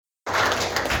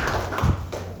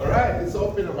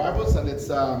open our Bibles and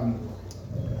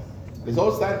let's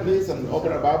all stand please and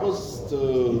open our Bibles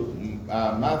to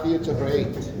Matthew chapter 8.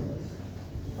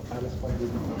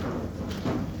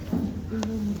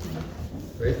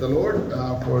 Praise the Lord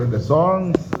for the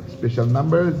songs, special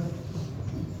numbers.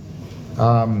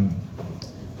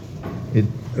 It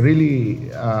really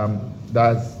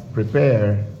does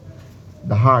prepare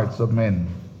the hearts of men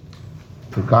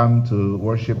to come to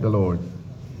worship the Lord.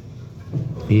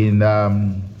 In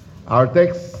our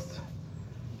text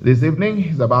this evening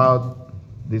is about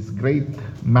this great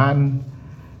man,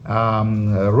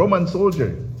 a Roman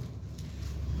soldier,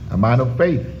 a man of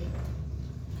faith,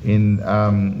 in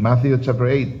Matthew chapter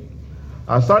 8.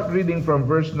 I'll start reading from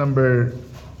verse number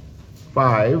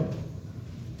 5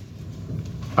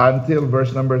 until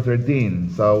verse number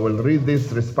 13. So we'll read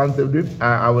this responsively.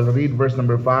 I will read verse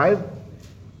number 5.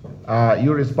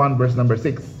 You respond verse number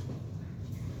 6.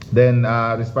 Then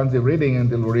responsive reading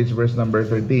until we reach verse number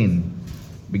 13.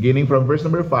 Beginning from verse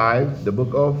number 5, the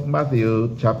book of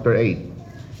Matthew chapter 8.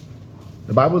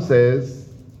 The Bible says,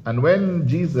 "And when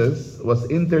Jesus was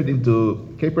entered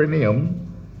into Capernaum,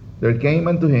 there came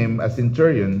unto him a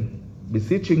centurion,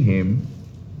 beseeching him,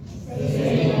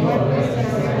 saying, Lord, bless my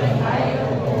servant, I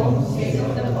am home, sick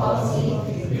of the palsy,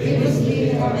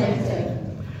 grievously tormented.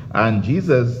 And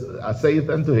Jesus saith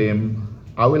unto him,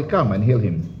 I will come and heal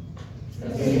him. The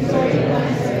centurion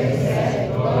answered and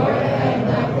said, Lord, I am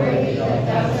not worthy that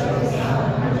thou shouldest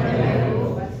come under my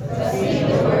roof, but speak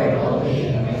the word only,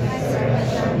 and my servant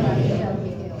shall be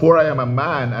healed. For I am a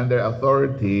man under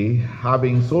authority,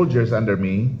 having soldiers under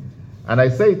me. And I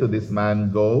say to this man,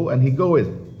 Go, and he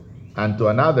goeth, and to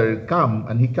another, Come,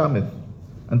 and he cometh,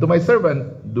 and to my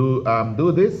servant, Do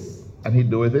this, and he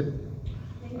doeth it.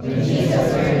 When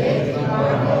Jesus heard it, he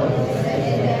marveled and said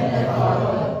to them that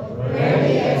followed,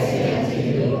 Verily I say unto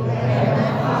you, I have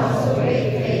not found so great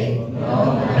faith, no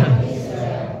man in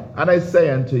Israel. And I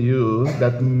say unto you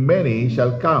that many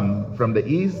shall come from the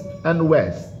east and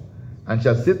west, and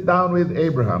shall sit down with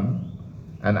Abraham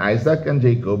and Isaac and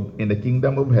Jacob in the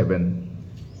kingdom of heaven.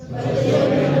 But the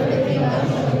children of the kingdom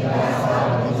shall be cast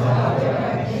out into outer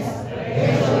darkness,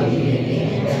 there shall be weeping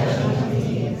and gnashing of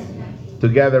teeth.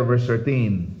 Together, verse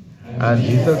 13. And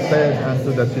Jesus said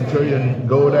unto the centurion,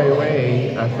 Go thy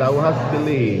way, as thou hast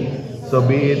believed, so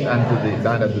be it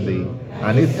done unto thee.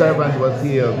 And his servant was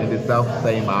healed in the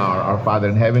selfsame hour. Our Father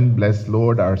in heaven, bless,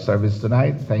 Lord, our service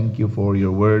tonight. Thank you for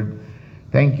your word.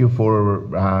 Thank you for,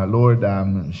 Lord,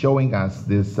 showing us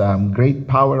this great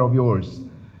power of yours,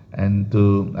 and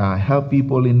to help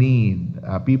people in need,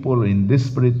 people in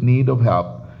desperate need of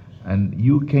help. And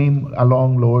you came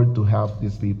along, Lord, to help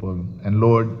these people. And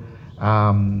Lord,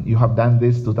 you have done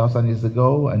this 2,000 years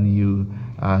ago, and you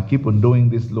keep on doing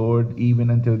this, Lord, even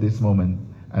until this moment.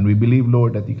 And we believe,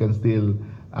 Lord, that you can still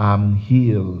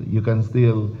heal, you can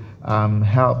still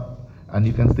help, and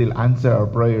you can still answer our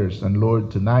prayers. And Lord,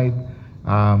 tonight,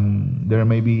 there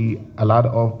may be a lot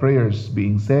of prayers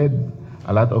being said,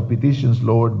 a lot of petitions,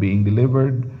 Lord, being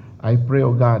delivered. I pray,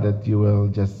 oh God, that you will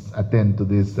just attend to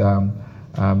this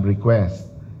request.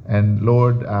 And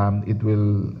Lord, it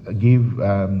will give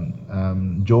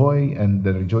joy and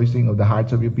the rejoicing of the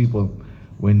hearts of your people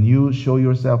when you show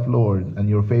yourself, Lord, and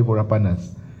your favor upon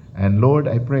us. And Lord,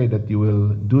 I pray that you will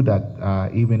do that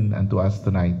even unto us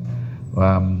tonight.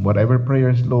 Whatever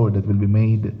prayers, Lord, that will be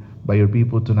made by your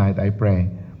people tonight, I pray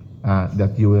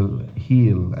that you will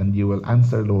heal and you will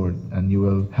answer, Lord, and you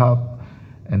will help.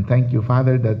 And thank you,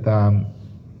 Father, that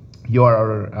you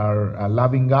are our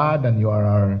loving God, and you are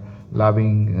our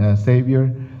loving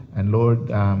Savior. And Lord,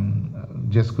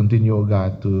 just continue, oh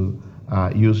God, to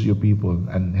use your people.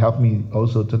 And help me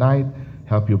also tonight,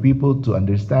 help your people to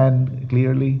understand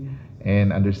clearly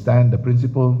and understand the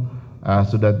principle,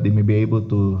 so that they may be able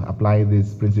to apply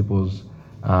these principles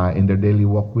in their daily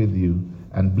walk with you.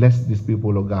 And bless these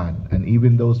people, oh God. And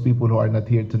even those people who are not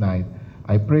here tonight,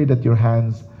 I pray that your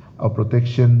hands of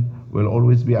protection will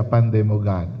always be upon them, oh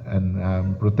God,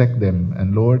 and protect them.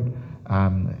 And Lord,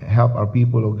 help our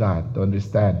people, oh God, to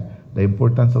understand the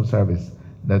importance of service,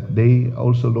 that they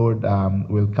also, Lord,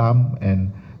 will come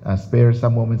and spare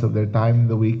some moments of their time in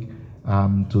the week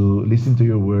to listen to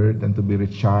your word and to be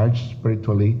recharged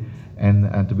spiritually,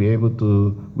 and to be able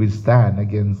to withstand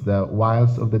against the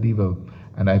wiles of the devil.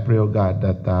 And I pray, oh God,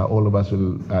 that all of us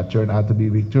will turn out to be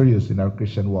victorious in our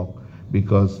Christian walk,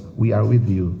 because we are with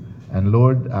you. And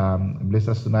Lord, bless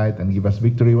us tonight and give us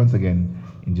victory once again.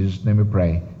 In Jesus' name we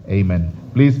pray. Amen.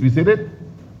 Please be seated.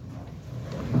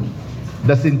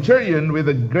 The centurion with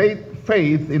a great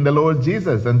faith in the Lord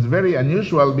Jesus. And it's very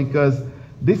unusual because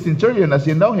this centurion, as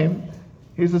you know him,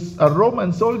 he's a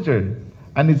Roman soldier.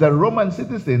 and he's a Roman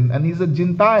citizen, and he's a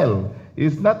Gentile.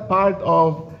 He's not part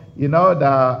of,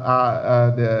 the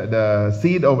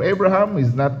seed of Abraham.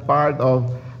 He's not part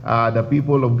of the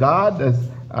people of God, as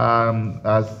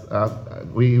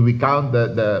we count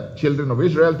the children of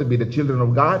Israel to be the children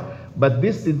of God. But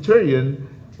this centurion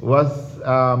was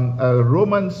a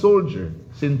Roman soldier.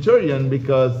 Centurion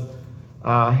because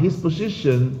his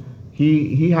position,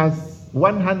 he has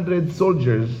 100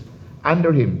 soldiers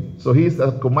under him. So he's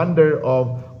a commander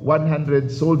of 100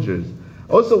 soldiers.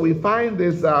 Also, we find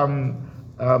this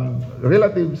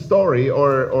relative story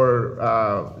or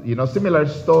similar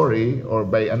story, or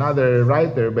by another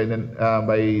writer by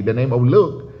the name of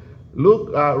Luke.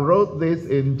 Luke wrote this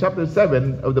in chapter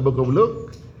 7 of the book of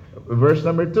Luke, verse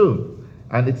number 2.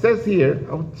 And it says here,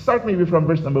 I'll start maybe from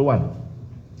verse number 1.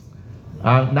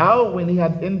 Now when he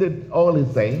had ended all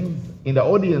his sayings in the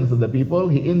audience of the people,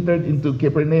 he entered into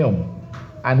Capernaum.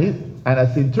 And a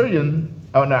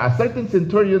certain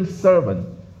centurion's servant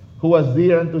who was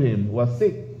dear unto him was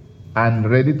sick and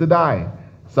ready to die.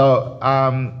 So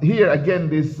here again,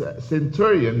 this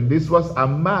centurion, this was a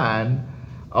man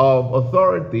of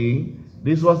authority.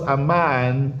 This was a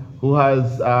man who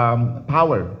has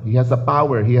power. He has a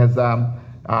power. He has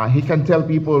he can tell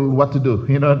people what to do.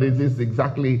 This is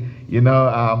exactly,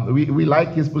 we like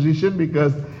his position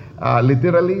because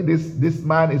literally this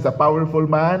man is a powerful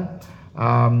man.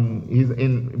 He's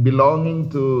belonging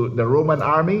to the Roman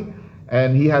army,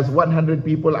 and he has 100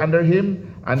 people under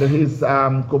him, under his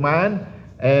command.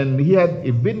 And he had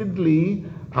evidently,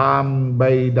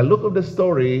 by the look of the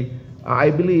story, I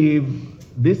believe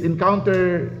this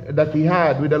encounter that he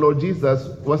had with the Lord Jesus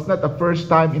was not a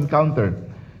first-time encounter.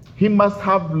 He must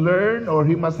have learned, or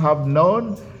he must have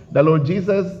known the Lord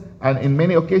Jesus, and in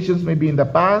many occasions, maybe in the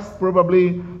past,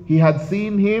 probably he had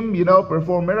seen him,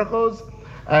 perform miracles,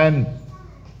 and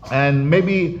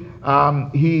maybe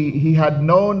he had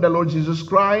known the Lord Jesus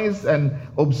Christ and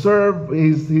observed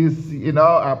his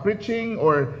preaching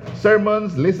or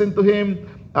sermons, listened to him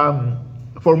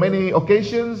for many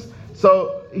occasions.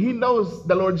 So he knows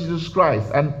the Lord Jesus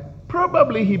Christ, and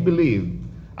probably he believed.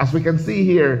 As we can see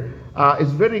here,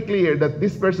 it's very clear that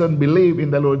this person believed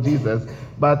in the Lord Jesus,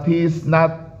 but he's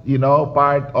not,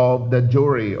 part of the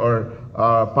jury or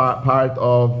part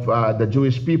of the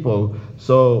Jewish people.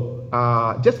 So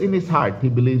just in his heart, he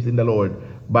believes in the Lord,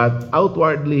 but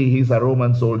outwardly, he's a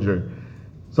Roman soldier.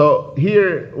 So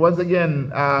here, once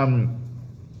again,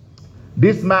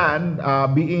 this man,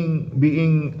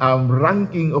 being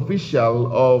ranking official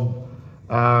of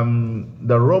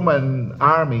the Roman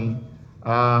army,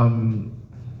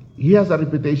 he has a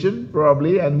reputation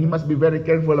probably, and he must be very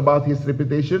careful about his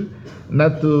reputation,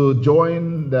 not to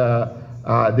join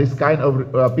this kind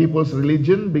of people's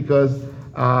religion, because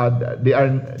they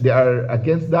are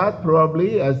against that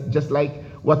probably, as just like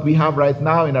what we have right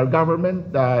now in our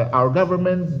government. Our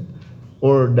government,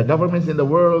 or the governments in the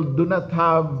world, do not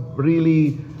have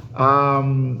really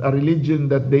a religion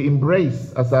that they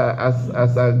embrace as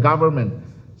a government.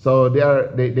 So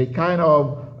they kind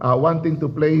of wanting to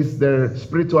place their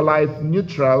spiritual life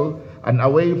neutral and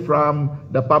away from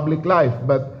the public life.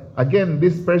 But again,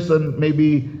 this person may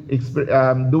be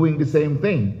doing the same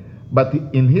thing. But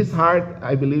in his heart,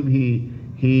 I believe he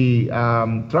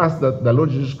trusts that the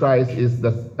Lord Jesus Christ is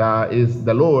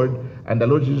the Lord, and the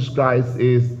Lord Jesus Christ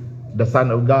is the Son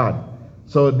of God.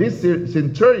 So this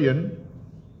centurion,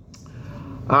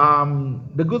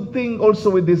 the good thing also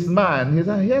with this man,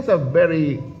 he has a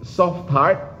very soft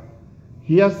heart.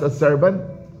 He has a servant,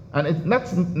 and it's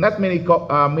not many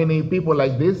people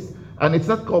like this, and it's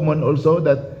not common also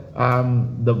that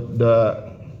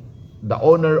the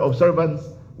owner of servants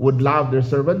would love their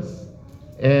servants.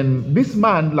 And this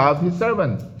man loved his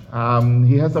servant.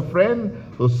 He has a friend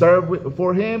who served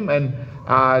for him, and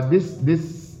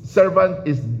this servant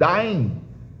is dying.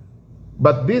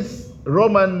 But this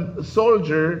Roman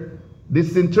soldier,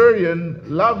 this centurion,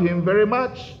 loved him very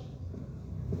much.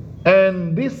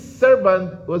 And this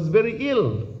servant was very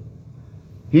ill.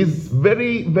 He's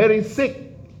very, very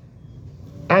sick.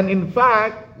 And in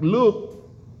fact, Luke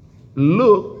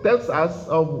tells us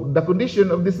of the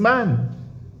condition of this man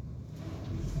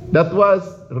that was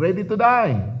ready to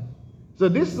die. So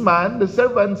this man, the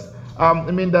servant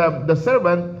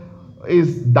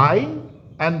is dying,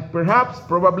 and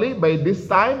probably by this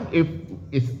time, if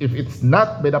it's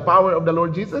not by the power of the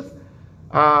Lord Jesus,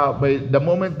 by the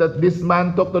moment that this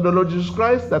man talked to the Lord Jesus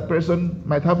Christ, that person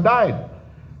might have died.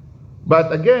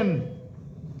 But again,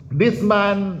 this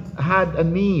man had a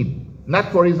need,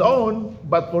 not for his own,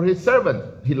 but for his servant.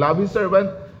 He loved his servant,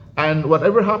 and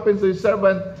whatever happens to his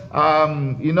servant,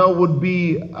 would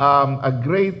be a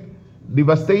great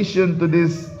devastation to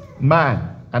this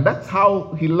man. And that's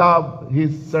how he loved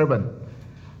his servant.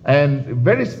 And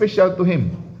very special to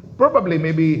him. Probably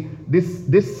maybe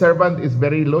this servant is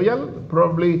very loyal.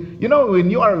 Probably, when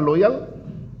you are loyal,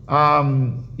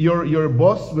 your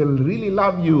boss will really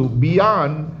love you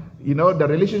beyond, the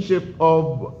relationship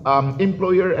of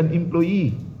employer and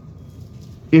employee.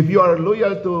 If you are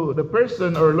loyal to the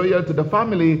person or loyal to the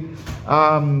family,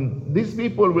 these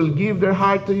people will give their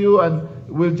heart to you and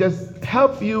will just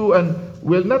help you and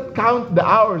will not count the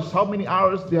hours, how many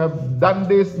hours they have done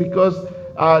this, because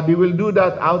they will do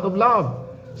that out of love.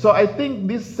 So I think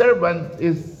this servant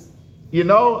is,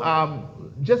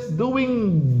 just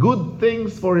doing good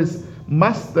things for his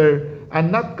master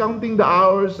and not counting the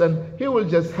hours, and he will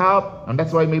just help. And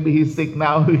that's why maybe he's sick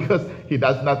now, because he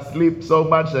does not sleep so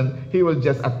much, and he will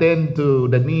just attend to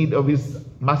the need of his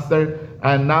master,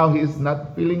 and now he's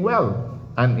not feeling well.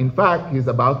 And in fact, he's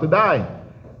about to die.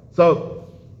 So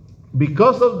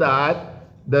because of that,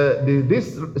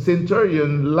 this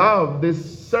centurion loved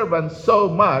this servant so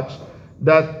much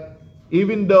that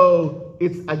even though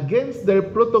it's against their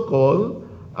protocol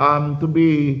to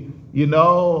be,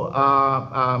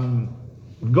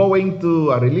 going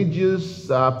to a religious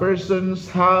person's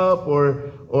help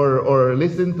or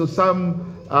listen to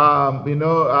some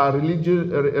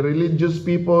religious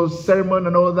people's sermon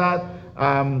and all that,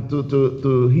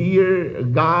 to hear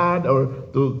God or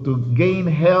to gain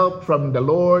help from the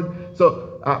Lord. So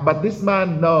but this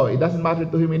man, no, it doesn't matter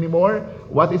to him anymore.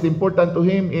 What is important to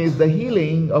him is the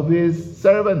healing of his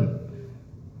servant.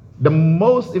 The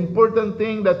most important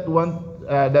thing that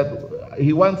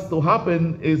he wants to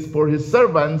happen is for his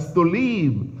servants to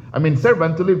live.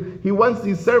 Servant to live. He wants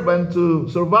his servant to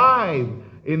survive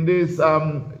in these,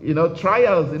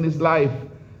 trials in his life.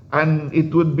 And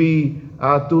it would be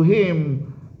to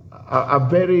him a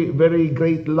very, very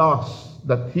great loss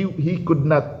that he could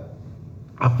not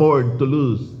afford to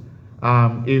lose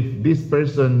if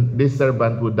this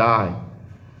servant would die.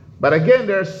 But again,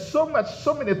 there's so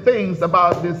many things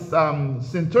about this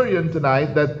centurion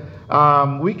tonight that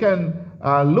we can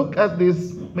look at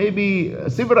this, maybe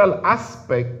several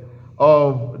aspects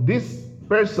of this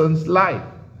person's life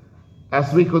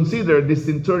as we consider this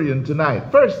centurion tonight.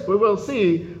 First, we will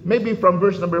see maybe from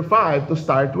verse number 5 to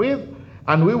start with,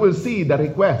 and we will see the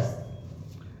request.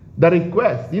 The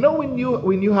request. When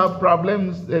you have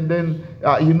problems and then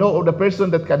of the person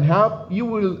that can help, you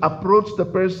will approach the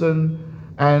person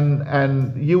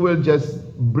and you will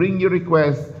just bring your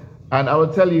request. And I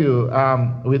will tell you,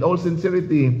 with all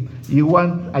sincerity, you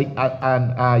want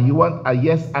a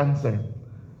yes answer.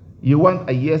 You want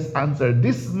a yes answer.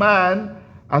 This man,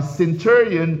 a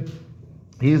centurion,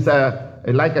 he's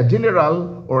like a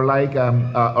general or like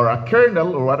or a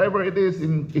colonel or whatever it is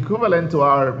in equivalent to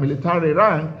our military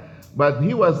rank, but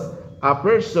he was a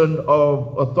person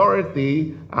of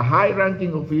authority, a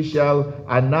high-ranking official,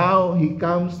 and now he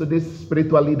comes to this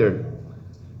spiritual leader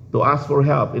to ask for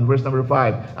help in verse number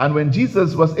 5. And when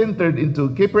Jesus was entered into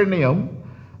Capernaum,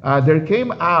 there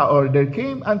came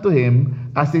unto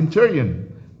him a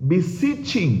centurion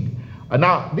beseeching.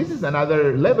 Now this is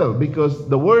another level, because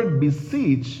the word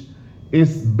beseech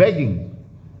is begging,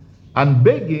 and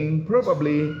begging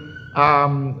probably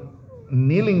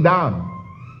kneeling down,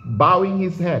 bowing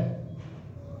his head.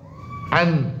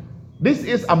 And this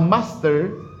is a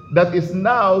master that is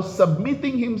now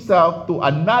submitting himself to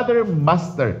another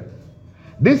master.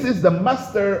 This is the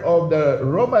master of the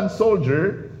Roman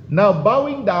soldier now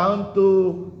bowing down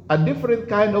to a different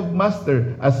kind of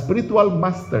master, a spiritual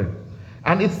master.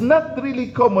 And it's not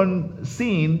really common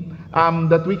scene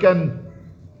that we can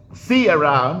see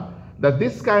around, that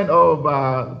this kind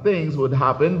of things would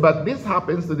happen, but this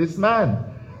happens to this man.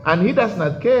 And he does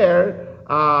not care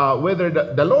whether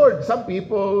the Lord, some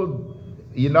people,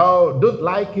 don't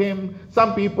like him.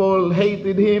 Some people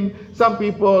hated him. Some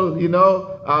people,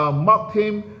 mocked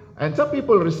him. And some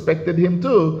people respected him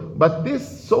too. But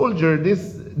this soldier,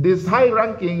 this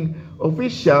high-ranking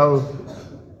official,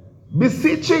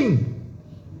 beseeching,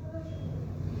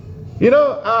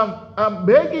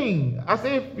 begging, as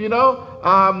if,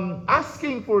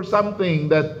 asking for something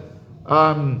that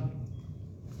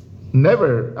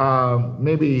never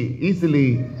maybe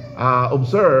easily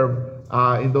observed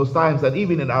in those times, and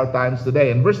even in our times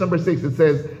today. In verse number 6 it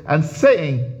says, and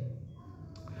saying,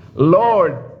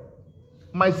 Lord,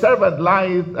 my servant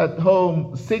lieth at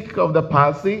home sick of the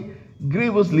palsy,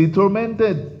 grievously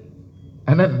tormented.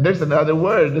 And then there's another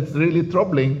word that's really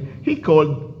troubling. He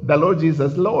called the Lord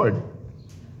Jesus Lord.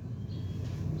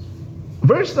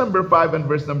 Verse number 5 and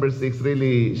verse number 6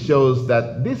 really shows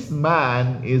that this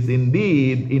man is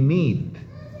indeed in need.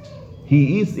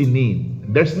 He is in need.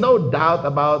 There's no doubt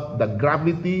about the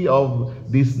gravity of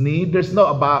this need. There's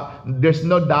no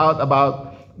doubt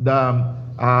about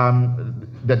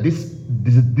this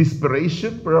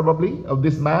desperation probably of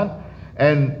this man.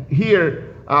 And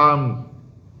here,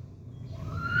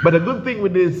 but the good thing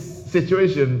with this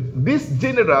situation, this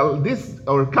general,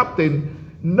 or captain,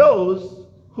 knows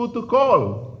who to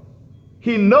call.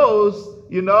 He knows,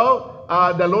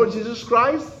 the Lord Jesus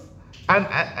Christ,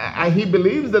 and he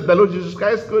believes that the Lord Jesus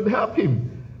Christ could help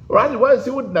him. Or otherwise,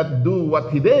 he would not do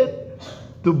what he did,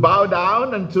 to bow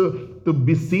down and to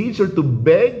beseech or to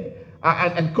beg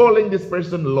and calling this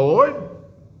person Lord.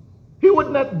 He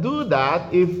would not do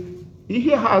that if he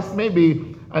has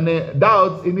maybe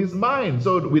doubts in his mind.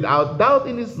 So without doubt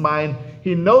in his mind,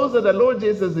 he knows that the Lord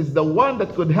Jesus is the one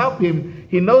that could help him.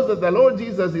 He knows that the Lord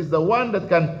Jesus is the one that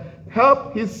can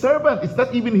help his servant. It's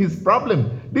not even his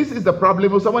problem. This is the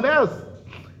problem of someone else.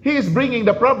 He is bringing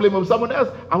the problem of someone else.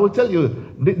 I will tell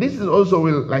you, this is also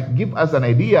will give us an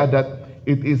idea that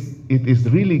it is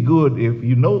really good if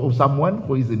you know of someone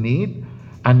who is in need,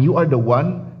 and you are the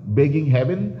one begging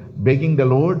heaven, begging the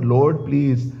Lord, Lord,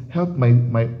 please help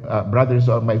my brothers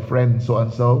or my friend so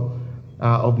and so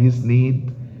of his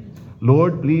need.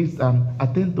 Lord, please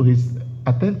attend to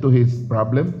his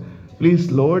problem.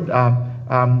 Please, Lord,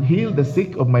 heal the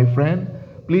sick of my friend.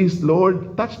 Please,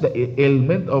 Lord, touch the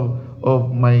ailment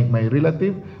of my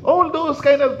relative. All those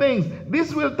kind of things.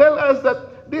 This will tell us that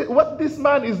what this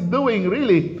man is doing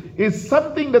really is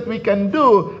something that we can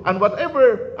do, and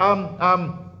whatever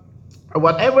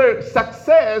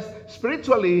success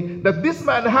spiritually that this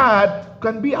man had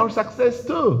can be our success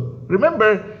too.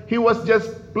 Remember, he was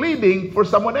just pleading for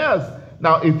someone else.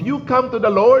 Now, if you come to the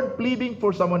Lord pleading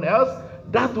for someone else,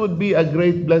 that would be a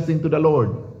great blessing to the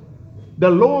Lord. The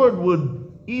Lord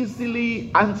would easily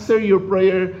answer your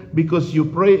prayer because you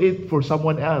pray it for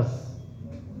someone else.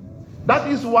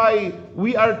 That is why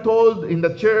we are told in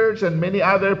the church and many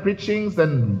other preachings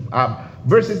and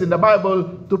verses in the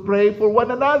Bible to pray for one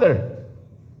another.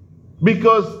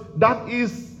 Because that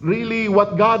is really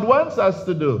what God wants us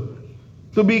to do.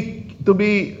 To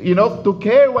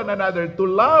care one another, to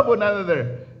love one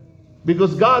another.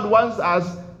 Because God wants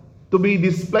us to be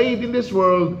displayed in this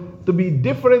world to be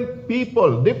different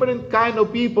people, different kind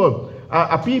of people.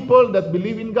 A people that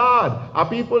believe in God, a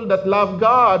people that love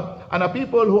God, and a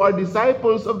people who are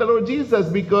disciples of the Lord Jesus.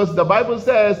 Because the Bible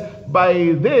says,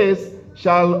 by this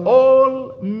shall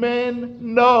all men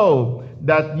know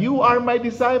that you are my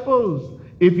disciples,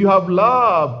 if you have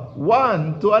love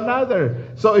one to another.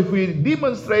 So if we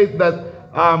demonstrate that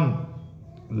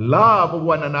love of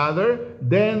one another,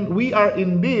 then we are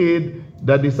indeed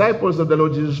the disciples of the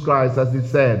Lord Jesus Christ, as it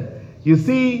said. You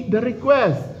see, the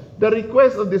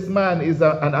request of this man is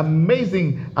an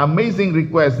amazing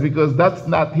request, because that's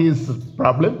not his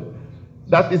problem.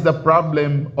 That is the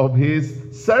problem of his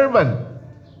servant.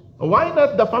 Why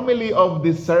not the family of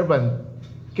this servant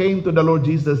came to the Lord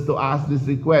Jesus to ask this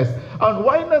request? And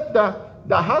why not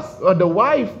the husband or the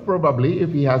wife, probably,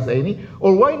 if he has any?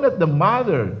 Or why not the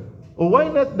mother? Or why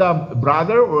not the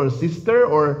brother or sister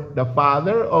or the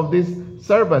father of this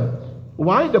servant?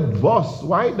 Why the boss?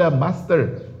 Why the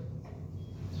master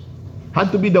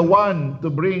had to be the one to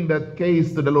bring that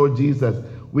case to the Lord Jesus?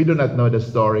 We do not know the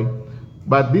story,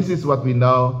 but this is what we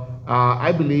know.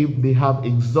 I believe they have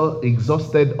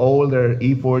exhausted all their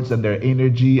efforts and their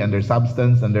energy and their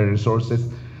substance and their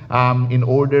resources in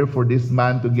order for this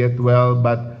man to get well,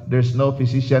 but there's no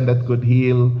physician that could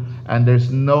heal, and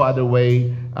there's no other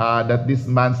way that this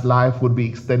man's life would be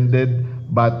extended,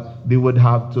 but they would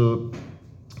have to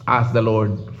ask the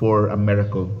Lord for a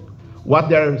miracle. What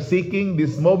they are seeking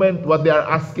this moment, what they are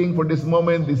asking for this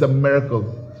moment is a miracle.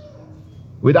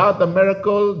 Without a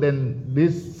miracle, then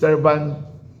this servant,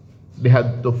 they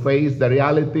had to face the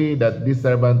reality that this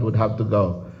servant would have to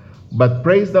go. But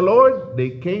praise the Lord,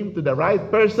 they came to the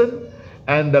right person,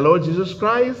 and the Lord Jesus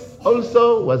Christ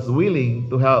also was willing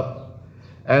to help.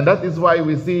 And that is why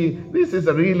we see this is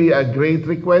really a great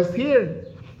request here.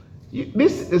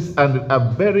 This is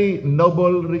a very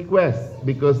noble request,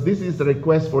 because this is a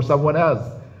request for someone else.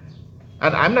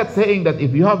 And I'm not saying that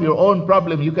if you have your own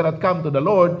problem, you cannot come to the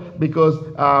Lord because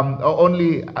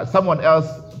only someone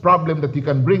else's problem that you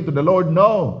can bring to the Lord.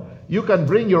 No, you can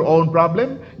bring your own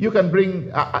problem. You can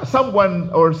bring someone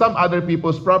or some other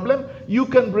people's problem. You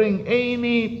can bring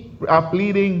any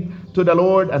pleading to the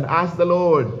Lord and ask the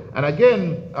Lord. And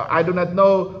again, I do not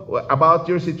know about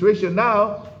your situation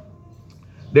now.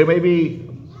 There may be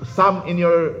some in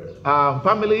your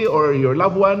family or your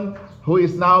loved one who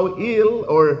is now ill,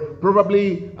 or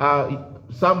probably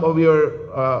some of your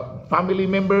family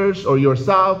members or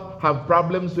yourself have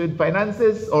problems with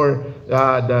finances, or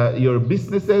your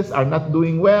businesses are not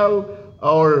doing well,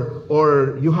 or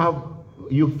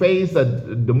you face a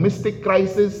domestic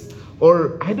crisis,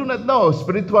 or I do not know,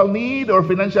 spiritual need or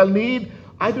financial need,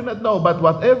 I do not know, but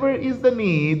whatever is the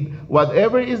need,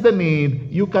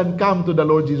 you can come to the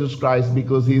Lord Jesus Christ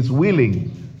because He is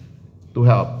willing to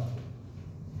help.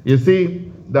 You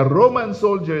see, the Roman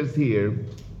soldiers here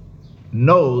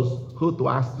knows who to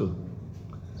ask to.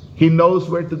 He knows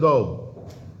where to go.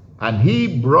 And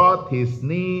he brought his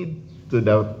need to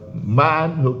the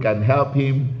man who can help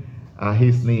him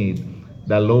his need,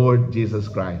 the Lord Jesus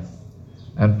Christ.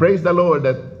 And praise the Lord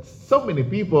that so many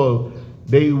people,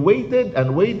 they waited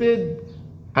and waited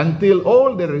until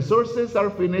all the resources are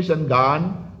finished and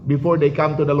gone before they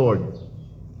come to the Lord.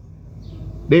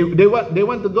 They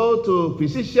want to go to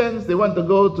physicians. They want to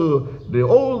go to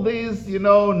all these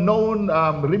known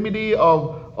remedy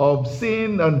of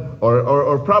sin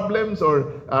or problems,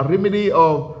 or remedy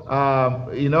of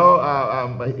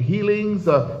healings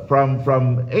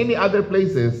from any other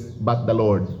places but the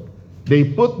Lord. They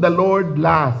put the Lord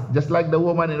last, just like the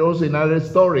woman, and also in another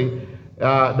story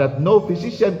that no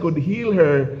physician could heal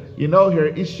her, her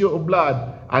issue of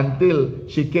blood until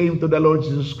she came to the Lord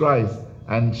Jesus Christ.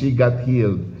 And she got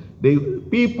healed.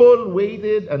 People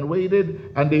waited and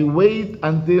waited, and they wait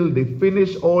until they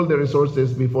finish all the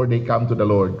resources before they come to the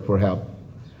Lord for help.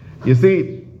 You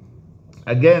see,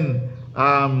 again,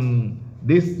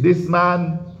 this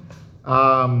man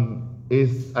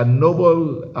is a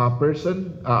noble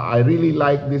person. I really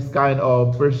like this kind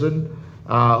of person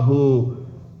who,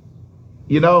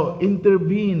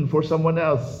 intervene for someone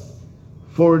else,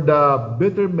 for the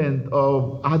betterment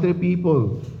of other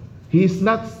people. He is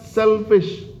not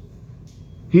selfish.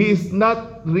 He is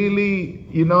not really,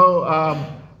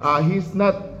 he's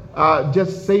not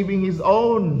just saving his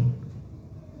own,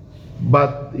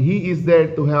 but he is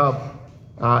there to help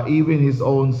even his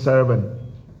own servant.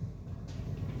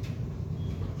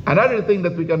 Another thing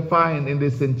that we can find in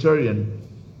this centurion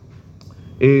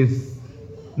is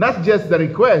not just the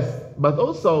request, but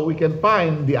also we can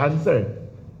find the answer.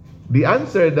 The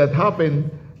answer that happened,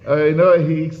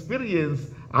 he experienced.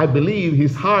 I believe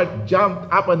his heart jumped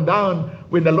up and down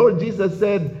when the Lord Jesus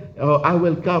said, I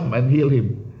will come and heal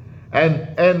him. And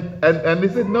he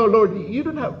said, no, Lord, you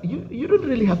don't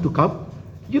really have to come.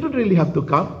 You don't really have to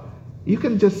come. You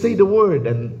can just say the word,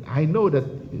 and I know that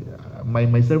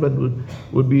my servant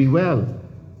would be well.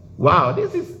 Wow,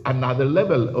 this is another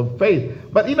level of faith.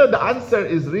 But the answer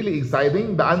is really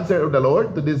exciting. The answer of the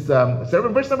Lord to this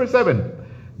servant. Verse number 7.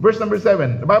 Verse number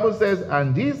 7. The Bible says,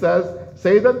 and Jesus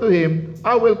said unto him,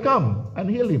 I will come and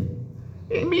heal him.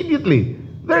 Immediately.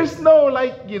 There's no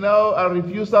a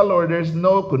refusal, or there's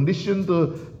no condition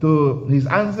to his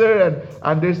answer,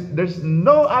 and there's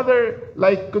no other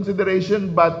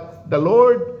consideration, but the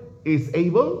Lord is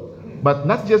able. But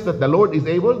not just that the Lord is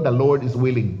able, the Lord is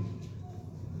willing.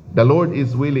 The Lord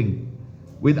is willing.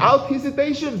 Without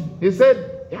hesitation, he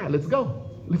said, yeah, let's go.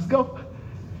 Let's go.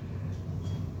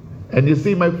 And you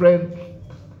see, my friend,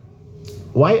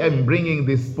 why I'm bringing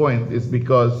this point is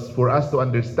because for us to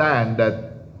understand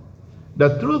that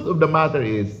the truth of the matter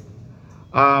is,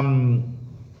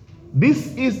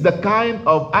 this is the kind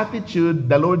of attitude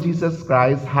the Lord Jesus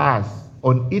Christ has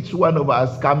on each one of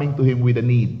us coming to Him with a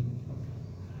need.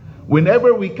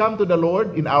 Whenever we come to the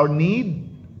Lord in our need,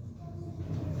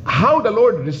 how the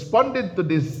Lord responded to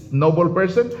this noble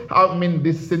person,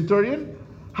 this centurion,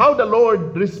 how the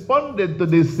Lord responded to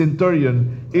this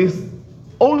centurion is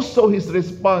also His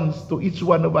response to each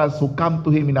one of us who come to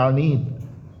Him in our need.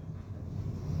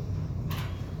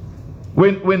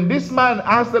 When this man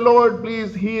asked the Lord,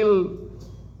 please heal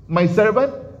my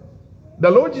servant,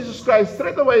 the Lord Jesus Christ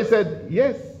straight away said,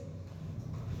 yes,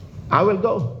 I will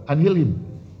go and heal him.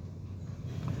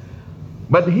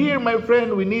 But here, my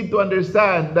friend, we need to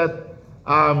understand that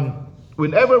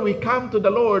whenever we come to the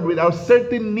Lord with our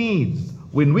certain needs,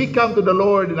 when we come to the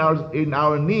Lord in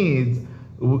our needs,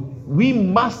 we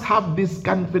must have this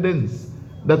confidence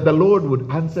that the Lord would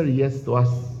answer yes to us.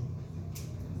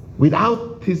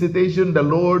 Without hesitation, the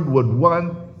Lord would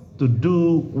want to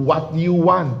do what you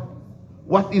want.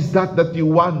 What is that you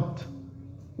want?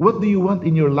 What do you want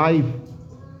in your life?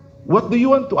 What do you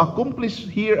want to accomplish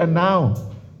here and now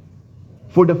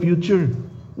for the future?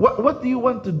 What do you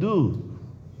want to do?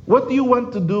 What do you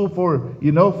want to do for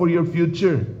your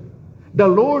future? The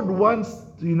Lord wants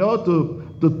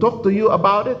to talk to you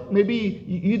about it. Maybe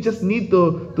you just need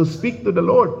to speak to the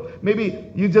Lord.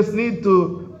 Maybe you just need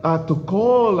to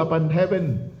call upon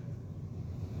heaven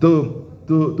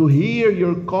to hear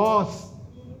your cause,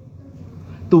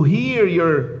 to hear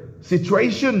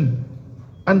situation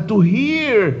and to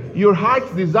hear your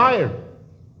heart's desire.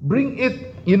 Bring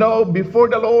it, before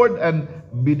the Lord,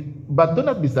 but do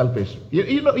not be selfish.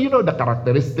 You know the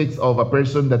characteristics of a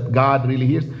person that God really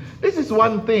hears. This is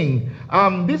one thing.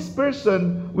 This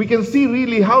person, we can see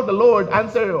really how the Lord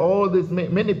answered all these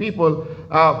many people.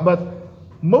 But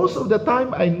most of the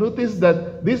time, I noticed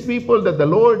that these people that the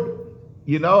Lord,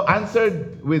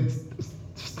 answered with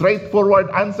straightforward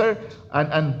answer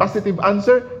and positive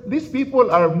answer. These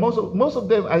people are most of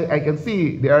them. I can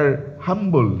see they are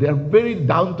humble. They are very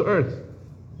down to earth.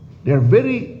 They are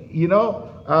very,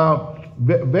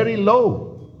 very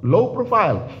low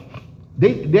profile.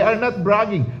 They are not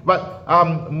bragging. But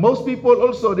most people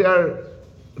also, they are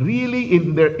really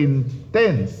in their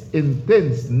intense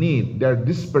need. They are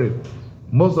desperate.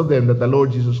 Most of them that the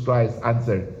Lord Jesus Christ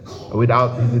answered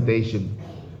without hesitation.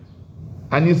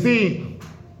 And you see,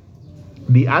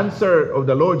 the answer of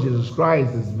the Lord Jesus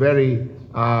Christ is very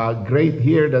great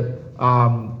here, that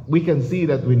we can see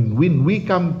that when we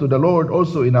come to the Lord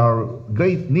also in our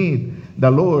great need, the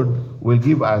Lord will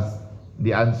give us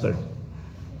the answer.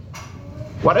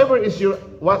 Whatever is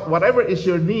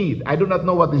your need, I do not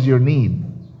know what is your need.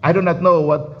 I do not know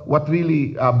what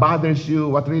really bothers you,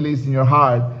 what really is in your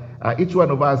heart. Each one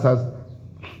of us has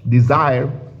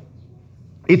desire.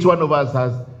 Each one of us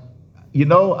has,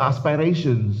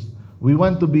 aspirations. We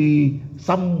want to be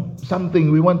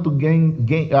something. We want to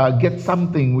get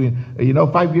something.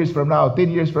 5 years from now,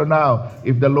 10 years from now,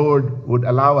 if the Lord would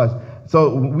allow us.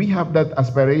 So we have that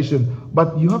aspiration,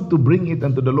 but you have to bring it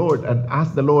unto the Lord and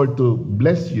ask the Lord to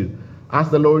bless you. Ask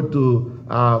the Lord to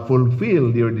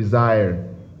fulfill your desire.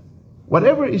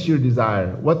 Whatever is your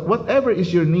desire, whatever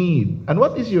is your need, and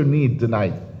what is your need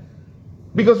tonight?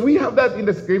 Because we have that in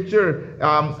the scripture.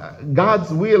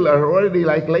 God's will are already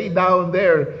laid down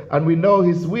there, and we know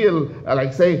His will.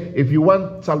 Say, if you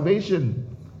want salvation,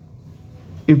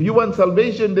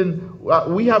 then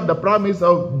we have the promise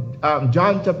of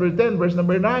John chapter 10, verse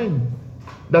number 9,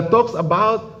 that talks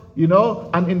about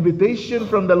an invitation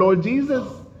from the Lord Jesus.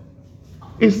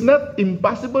 It's not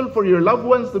impossible for your loved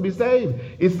ones to be saved.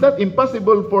 It's not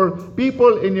impossible for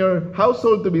people in your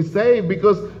household to be saved,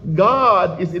 because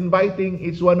God is inviting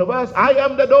each one of us. I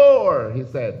am the door, He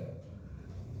said.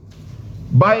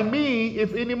 By me,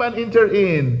 if any man enter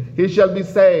in, he shall be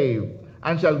saved,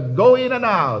 and shall go in and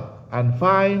out, and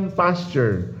find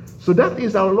pasture. So that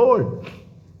is our Lord.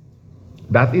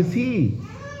 That is He.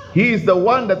 He is the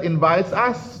one that invites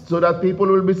us so that people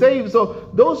will be saved.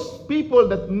 So those people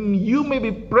that you may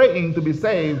be praying to be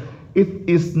saved, it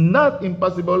is not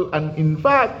impossible. And in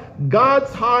fact,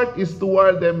 God's heart is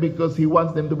toward them because He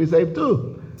wants them to be saved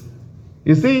too.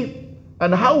 You see,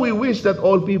 and how we wish that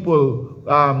all people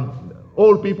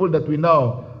that we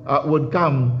know would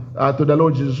come to the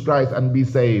Lord Jesus Christ and be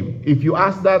saved. If you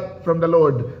ask that from the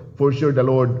Lord, for sure the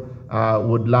Lord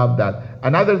would love that.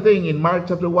 Another thing in Mark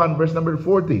chapter 1, verse number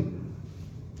 40.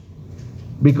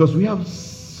 Because we have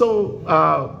so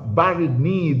varied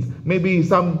needs. Maybe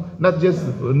some, not just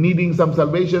needing some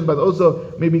salvation, but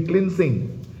also maybe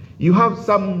cleansing. You have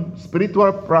some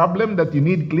spiritual problem that you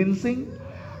need cleansing.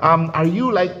 Are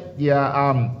you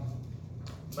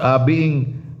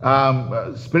being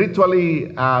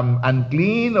spiritually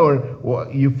unclean, or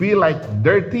you feel like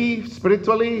dirty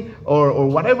spiritually, or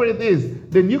whatever it is,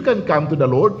 then you can come to the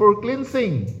Lord for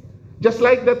cleansing. Just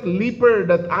like that leper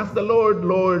that asked the Lord,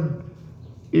 Lord,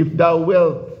 if thou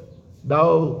wilt,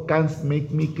 thou canst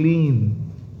make me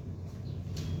clean.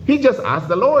 He just asked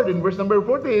the Lord. In verse number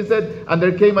 40, he said, and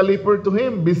there came a leper to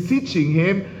him, beseeching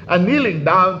him, and kneeling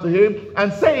down to him,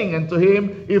 and saying unto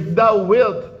him, if thou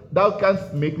wilt, thou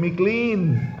canst make me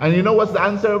clean. And you know what's the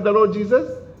answer of the Lord Jesus?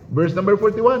 Verse number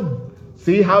 41.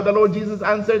 See how the Lord Jesus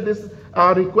answered this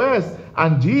request.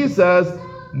 And Jesus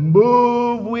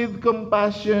moved with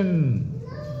compassion.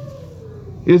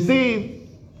 You see,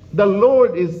 the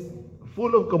Lord is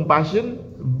full of compassion,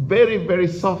 very, very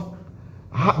soft.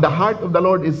 The heart of the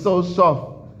Lord is so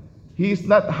soft. He is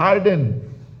not hardened.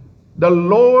 The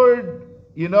Lord,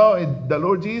 the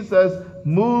Lord Jesus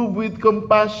moved with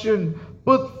compassion,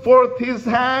 put forth His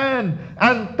hand,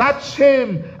 and touched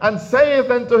him, and saith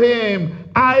unto him,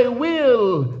 I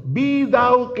will, be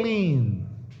thou clean.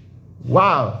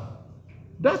 Wow.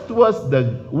 That was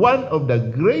one of the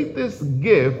greatest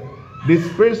gifts this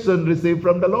person received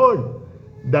from the Lord.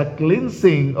 The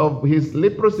cleansing of his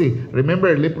leprosy.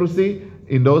 Remember, leprosy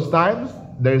in those times,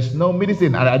 there's no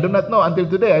medicine. And I do not know until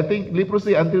today. I think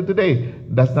leprosy until today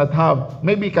does not have,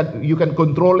 maybe you can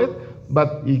control it,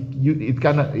 but it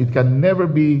can never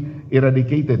be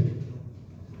eradicated.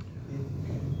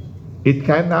 It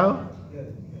can now?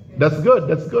 That's good.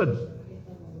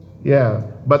 Yeah,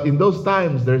 but in those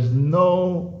times, there's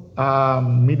no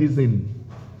medicine.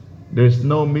 There's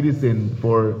no medicine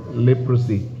for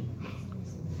leprosy.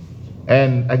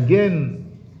 And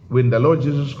again, when the Lord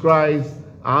Jesus Christ,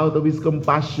 out of his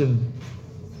compassion,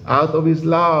 out of his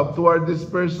love toward this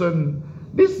person,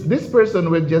 this person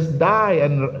will just die,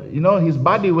 and his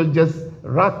body will just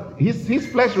rot. His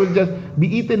flesh will just be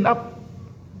eaten up.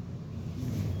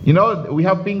 We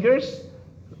have fingers.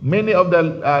 Many of the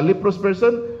leprous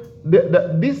person,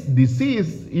 this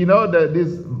disease,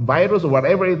 this virus or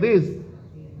whatever it is,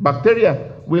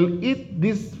 bacteria will eat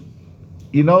these,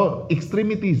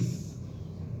 extremities.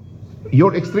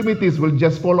 Your extremities will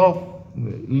just fall off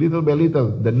little by little.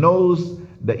 The nose,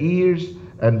 the ears,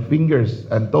 and fingers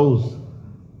and toes.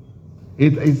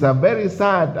 It is a very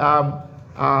sad,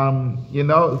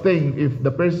 thing if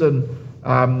the person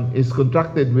is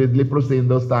contracted with leprosy in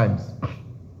those times.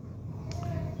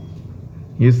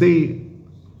 You see,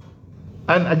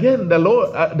 and again, the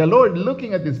Lord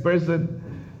looking at this person,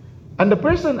 and the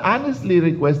person honestly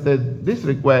requested this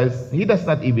request. He does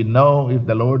not even know if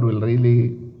the Lord will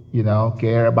really,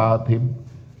 care about him.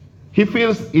 He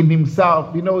feels in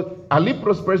himself, a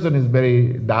leprous person is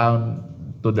very down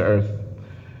to the earth.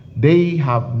 They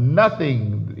have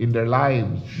nothing in their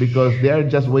lives because they are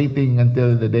just waiting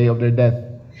until the day of their death.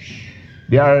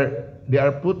 They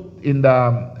are put in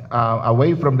the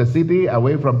away from the city,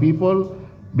 away from people,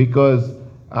 because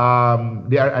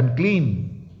they are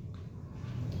unclean.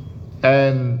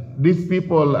 And these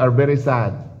people are very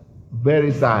sad,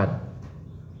 very sad.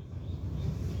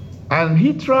 And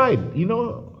he tried,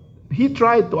 he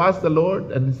tried to ask the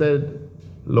Lord and said,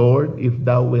 Lord, if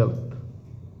thou wilt.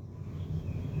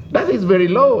 That is very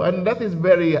low, and that is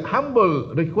very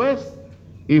humble request,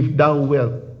 if thou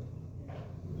wilt.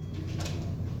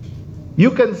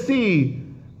 You can see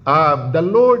the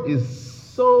Lord is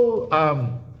so,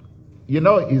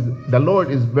 the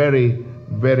Lord is very,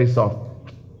 very soft.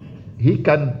 He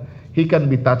can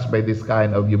be touched by this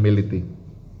kind of humility.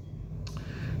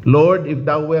 Lord, if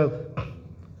thou wilt,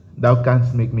 thou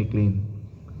canst make me clean.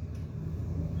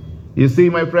 You see,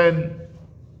 my friend,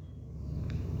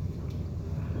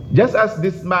 just as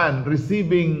this man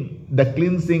receiving the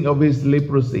cleansing of his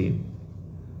leprosy,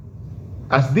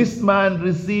 as this man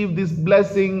received this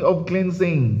blessing of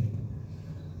cleansing,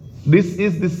 this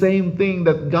is the same thing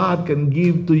that God can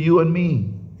give to you and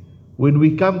me. When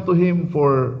we come to him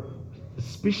for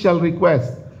special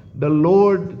request, the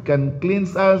Lord can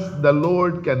cleanse us. The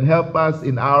Lord can help us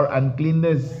in our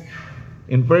uncleanness.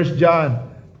 In 1 John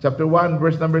chapter 1,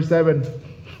 verse number 7,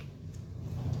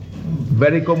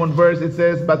 very common verse, it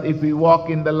says, but if we walk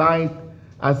in the light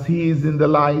as he is in the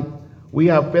light, we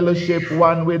have fellowship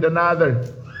one with another.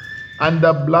 And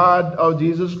the blood of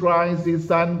Jesus Christ, his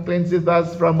Son, cleanses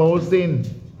us from all sin.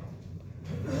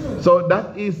 So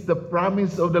that is the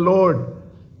promise of the Lord.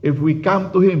 If we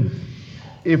come to him,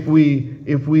 if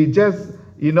we just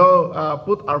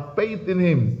put our faith in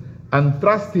him and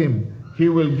trust him, he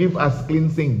will give us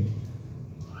cleansing.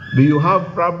 Do you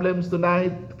have problems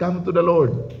tonight? Come to the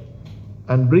Lord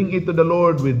and bring it to the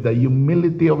Lord with the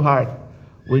humility of heart.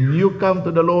 When you come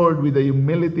to the Lord with the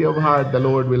humility of heart, the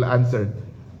Lord will answer.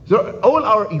 So all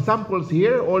our examples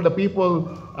here, all the people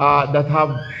that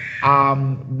have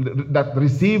that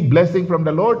receive blessing from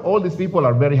the Lord, all these people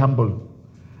are very humble.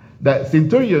 The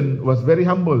centurion was very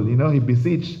humble, he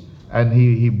beseeched and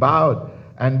he bowed.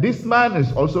 And this man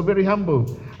is also very humble.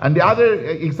 And the other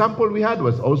example we had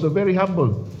was also very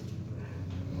humble.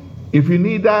 If you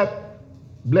need that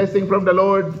blessing from the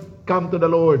Lord, come to the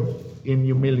Lord in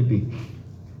humility.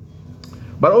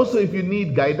 But also if you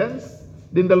need guidance,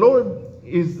 then the Lord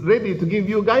is ready to give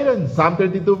you guidance. Psalm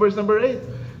 32 verse number 8.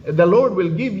 The Lord will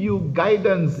give you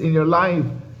guidance in your life.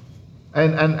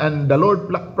 And the Lord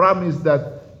promised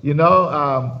that,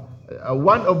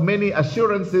 one of many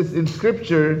assurances in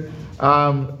Scripture,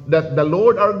 that the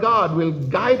Lord our God will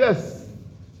guide us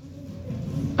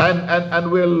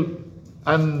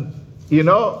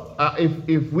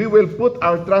if we will put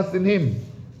our trust in him.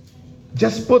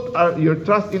 Just put your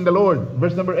trust in the Lord.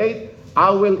 Verse number 8, I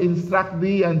will instruct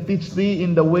thee and teach thee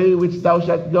in the way which thou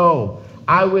shalt go.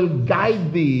 I will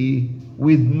guide thee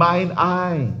with mine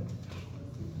eye.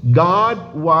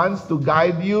 God wants to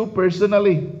guide you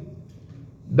personally.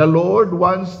 The Lord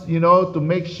wants, to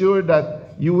make sure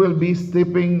that you will be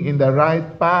stepping in the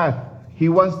right path. He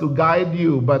wants to guide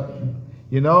you, but,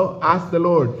 ask the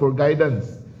Lord for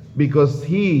guidance, because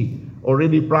he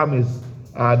already promised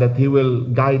that he will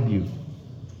guide you.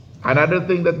 Another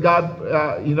thing that God,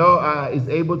 is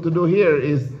able to do here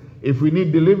is, if we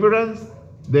need deliverance,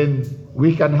 then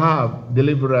we can have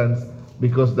deliverance,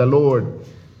 because the Lord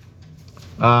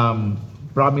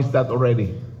promised that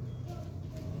already.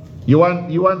 You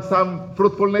want some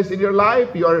fruitfulness in your life?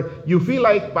 You feel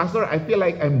like, Pastor, I feel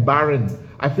like I'm barren.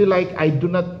 I feel like I do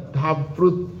not have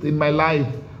fruit in my life.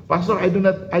 Pastor, I do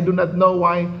not know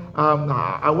why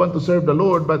I want to serve the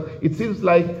Lord, but it seems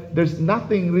like there's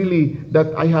nothing really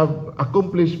that I have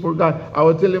accomplished for God. I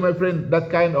will tell you, my friend, that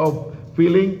kind of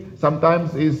feeling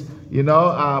sometimes is,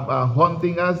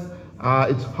 haunting us.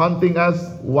 It's haunting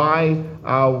us why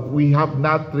we have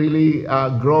not really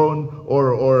grown,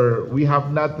 or we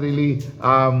have not really,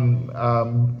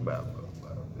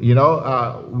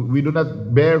 we do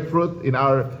not bear fruit in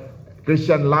our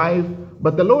Christian life.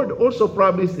 But the Lord also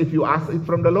promised, if you ask it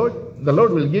from the Lord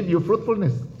will give you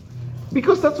fruitfulness.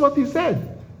 Because that's what He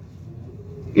said.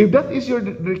 If that is your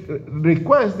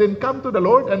request, then come to the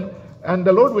Lord and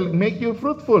the Lord will make you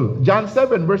fruitful. John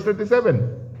 7, verse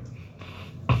 37.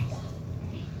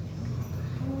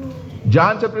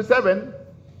 John chapter 7,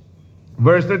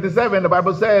 verse 37, the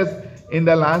Bible says, in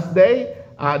the last day,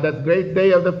 that great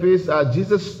day of the feast,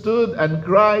 Jesus stood and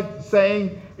cried,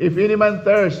 saying, if any man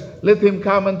thirst, let him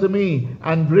come unto me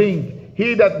and drink.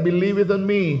 He that believeth on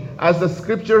me, as the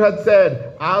scripture had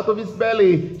said, out of his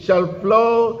belly shall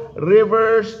flow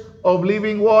rivers of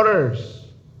living waters.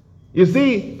 You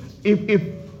see, if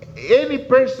any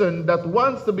person that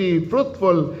wants to be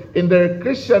fruitful in their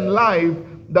Christian life,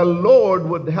 the Lord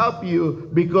would help you,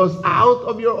 because out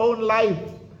of your own life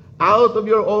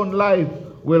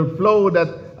will flow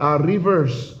that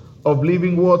rivers of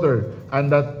living water,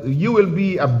 and that you will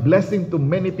be a blessing to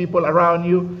many people around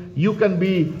you. You can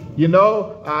be,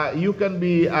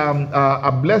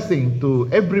 a blessing to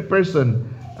every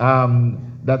person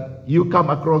that you come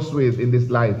across with in this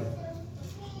life.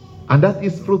 And that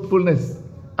is fruitfulness.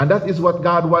 And that is what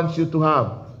God wants you to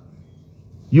have.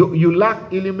 You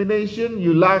lack illumination,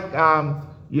 you lack,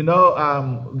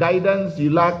 guidance, you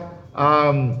lack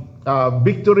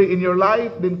victory in your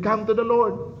life, then come to the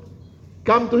Lord.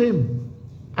 Come to Him.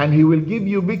 And He will give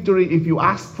you victory if you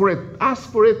ask for it.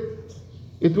 Ask for it.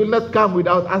 It will not come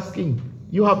without asking.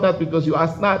 You have not because you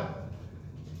ask not.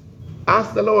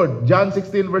 Ask the Lord. John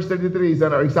 16 verse 33 is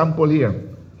our example here.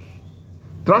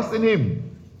 Trust in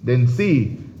Him, then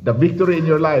see the victory in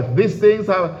your life. These things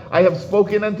I have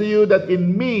spoken unto you, that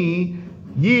in me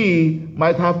ye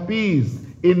might have peace.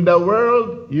 In the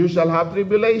world you shall have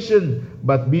tribulation,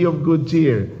 but be of good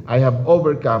cheer. I have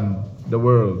overcome the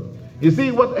world. You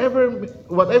see, whatever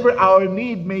our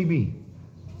need may be,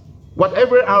 I'll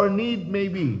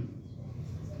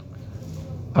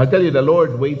tell you, the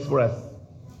Lord waits for us.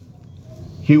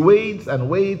 He waits, and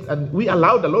we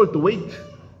allow the Lord to wait.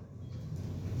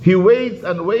 He waits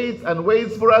and waits and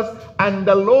waits for us, and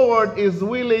the Lord is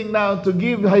willing now to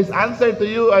give His answer to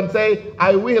you and say,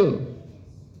 I will.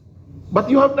 But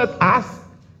you have not asked.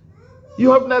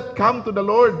 You have not come to the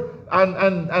Lord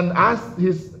and asked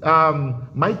His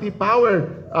mighty power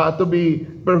to be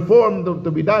performed,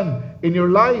 to be done in your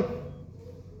life.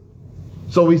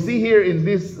 So we see here in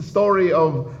this story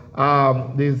of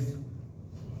this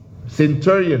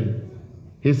centurion,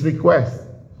 his request.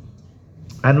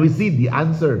 And we see the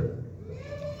answer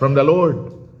from the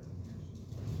Lord.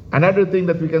 Another thing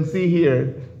that we can see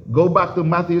here, go back to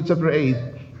Matthew chapter 8,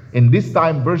 in this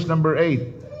time verse number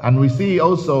 8, and we see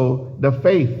also the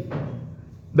faith.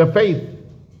 The faith.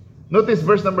 Notice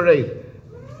verse number 8.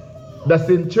 The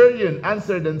centurion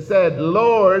answered and said,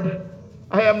 Lord,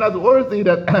 I am not worthy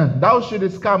that thou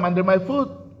shouldest come under my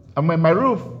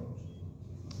roof.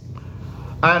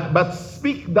 But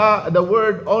speak the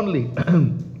word only.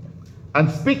 And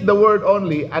speak the word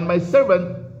only, and my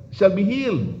servant shall be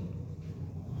healed.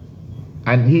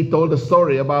 And he told a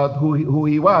story about who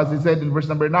he was. He said in verse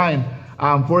number 9,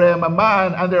 for I am a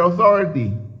man under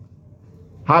authority,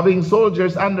 having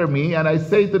soldiers under me, and I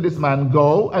say to this man,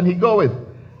 go, and he goeth,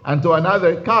 and to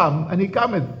another, come, and he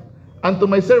cometh, and to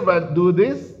my servant, do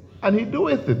this, and he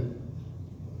doeth it.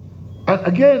 And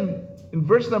again, in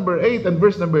verse number 8 and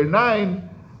verse number 9,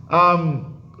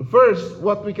 first,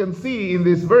 what we can see in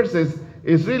these verses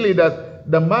is really that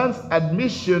the man's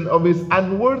admission of his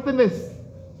unworthiness.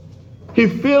 He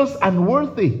feels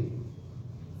unworthy.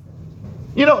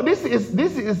 You know, this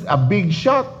is a big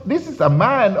shot. This is a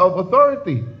man of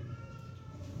authority.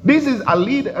 This is a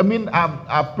leader. I mean,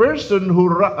 a person who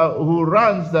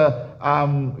runs the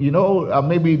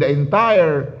maybe the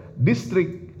entire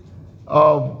district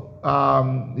of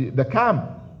the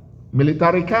camp,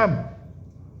 military camp.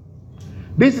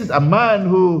 This is a man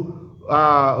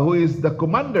who is the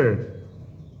commander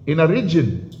in a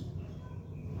region.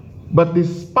 But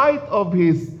despite of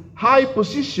his high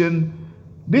position,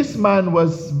 this man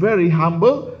was very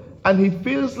humble, and he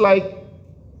feels like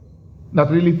Not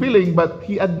really feeling, but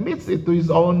he admits it to his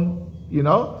own,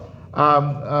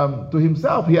 to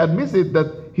himself. He admits it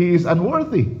that he is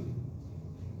unworthy.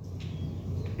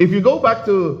 If you go back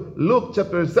to Luke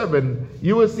chapter 7,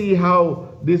 you will see how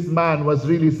this man was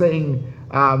really saying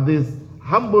these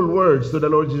humble words to the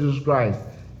Lord Jesus Christ.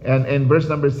 And in verse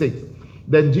number 6,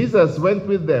 then Jesus went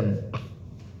with them.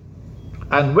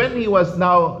 And when he was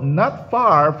now not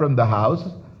far from the house,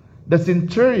 the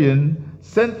centurion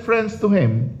sent friends to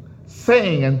him,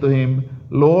 saying unto him,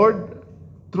 Lord,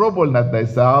 trouble not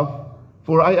thyself,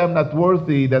 for I am not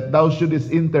worthy that thou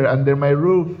shouldest enter under my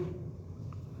roof.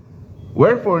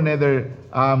 Wherefore neither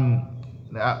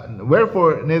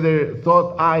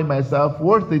thought I myself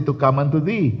worthy to come unto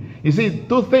thee. You see,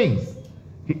 two things.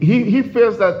 He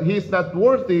feels that he is not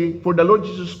worthy for the Lord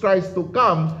Jesus Christ to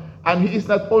come, and he is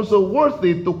not also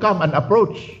worthy to come and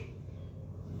approach.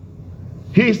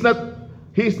 He is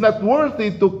not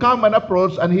worthy to come and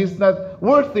approach, and he is not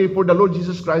worthy for the Lord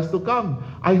Jesus Christ to come.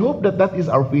 I hope that is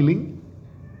our feeling.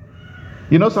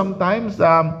 Sometimes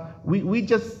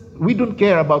we don't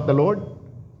care about the Lord,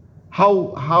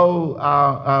 how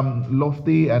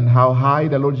lofty and how high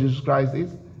the Lord Jesus Christ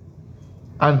is,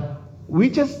 and we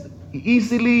just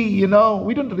easily,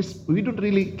 we don't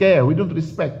really care. We don't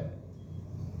respect.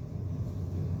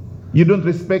 You don't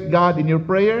respect God in your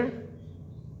prayer.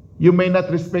 You may not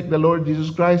respect the Lord Jesus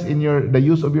Christ in the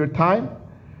use of your time.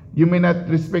 You may not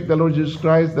respect the Lord Jesus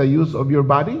Christ the use of your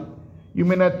body. You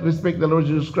may not respect the Lord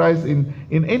Jesus Christ in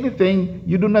anything.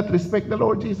 You do not respect the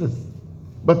Lord Jesus.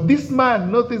 But this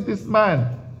man, notice this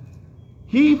man,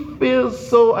 he feels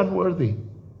so unworthy.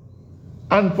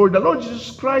 And for the Lord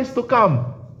Jesus Christ to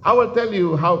come, I will tell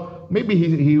you how maybe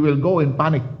he will go in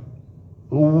panic.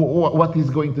 What he's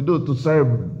going to do to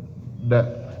serve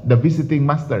the visiting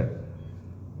master.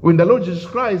 When the Lord Jesus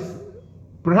Christ,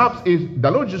 perhaps if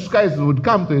the Lord Jesus Christ would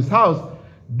come to his house,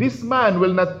 this man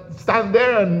will not stand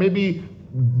there and maybe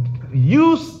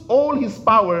use all his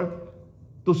power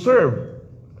to serve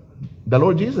the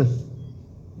Lord Jesus.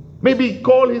 Maybe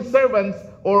call his servants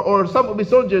or some of his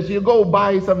soldiers, you go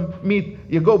buy some meat,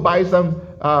 you go buy some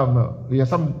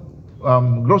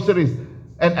groceries,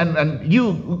 and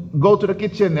you go to the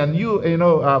kitchen, and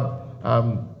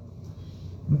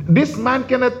this man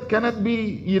cannot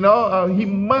be, he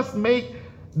must make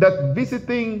that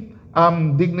visiting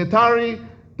dignitary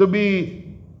to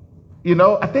be,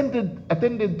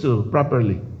 attended to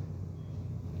properly.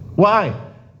 Why?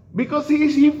 Because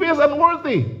he feels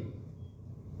unworthy.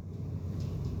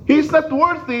 He's not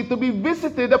worthy to be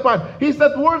visited upon. He's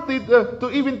not worthy to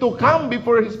even to come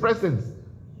before his presence.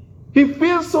 He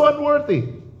feels so unworthy.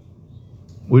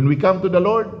 When we come to the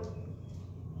Lord,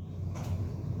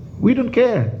 we don't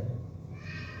care.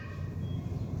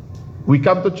 We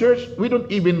come to church, we don't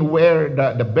even wear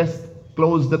the best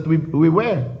clothes that we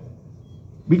wear,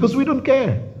 because we don't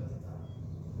care.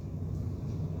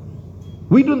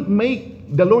 We don't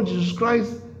make the Lord Jesus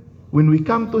Christ, when we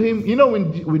come to him,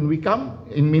 when we come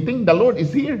in meeting, the Lord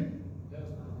is here.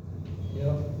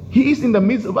 He is in the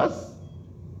midst of us.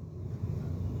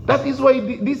 That is why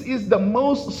this is the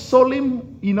most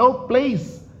solemn,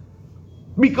 place.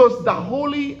 Because the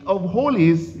Holy of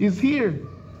Holies is here.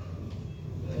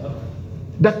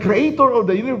 The Creator of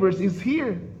the universe is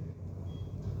here.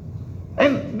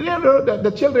 And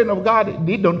the children of God,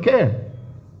 they don't care.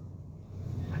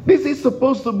 This is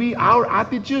supposed to be our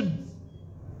attitude.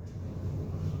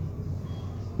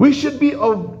 We should be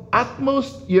of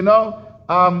utmost, of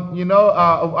our,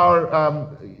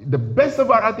 the best of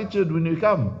our attitude when we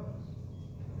come.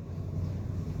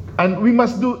 And we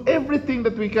must do everything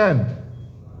that we can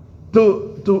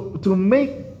to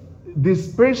make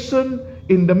this person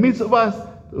in the midst of us,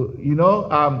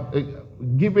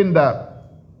 given the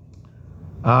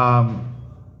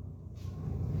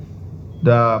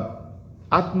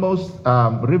utmost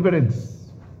reverence,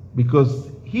 because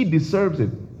he deserves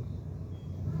it.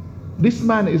 This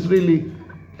man is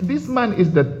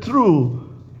the true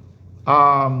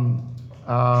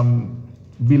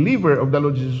believer of the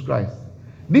Lord Jesus Christ.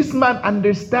 This man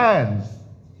understands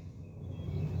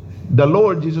the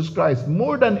Lord Jesus Christ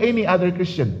more than any other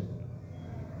Christian.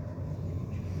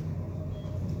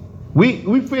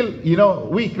 We feel,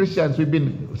 we Christians, we've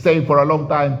been saved for a long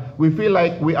time. We feel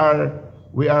like we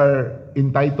are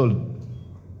entitled,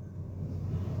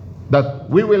 that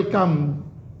we will come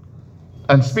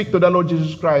and speak to the Lord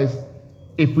Jesus Christ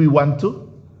if we want to.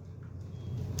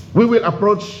 We will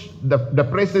approach the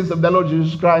presence of the Lord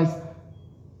Jesus Christ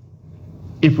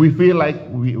if we feel like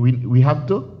we have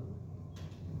to.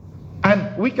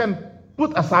 And we can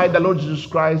put aside the Lord Jesus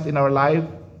Christ in our life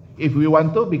if we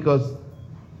want to, because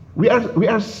We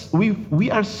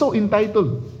are so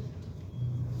entitled.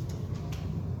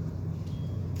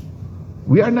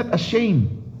 We are not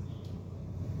ashamed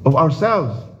of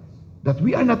ourselves, that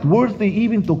we are not worthy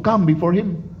even to come before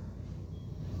Him.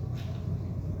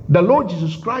 The Lord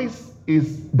Jesus Christ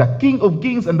is the King of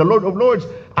Kings and the Lord of Lords.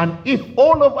 And if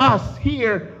all of us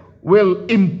here will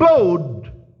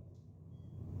implode,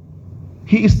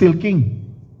 He is still King.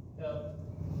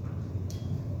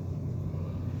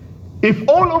 If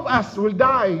all of us will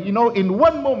die, in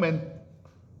one moment,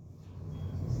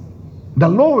 the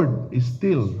Lord is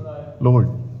still Lord.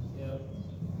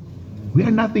 We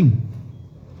are nothing.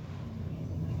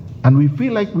 And we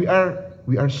feel like we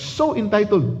are so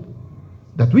entitled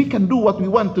that we can do what we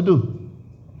want to do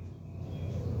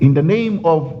in the name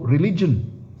of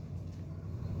religion.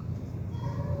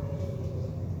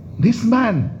 This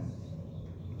man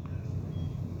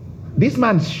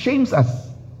shames us.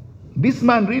 This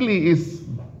man really is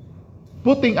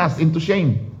putting us into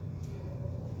shame,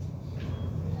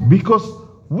 because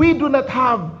we do not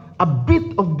have a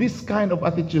bit of this kind of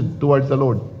attitude towards the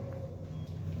Lord.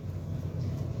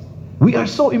 We are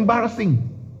so embarrassing.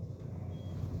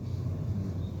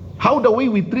 How the way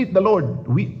we treat the Lord,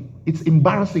 it's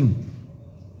embarrassing.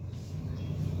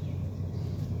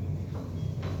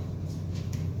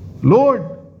 Lord,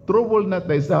 trouble not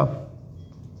thyself,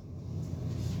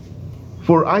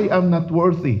 for I am not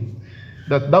worthy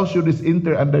that thou shouldest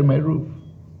enter under my roof.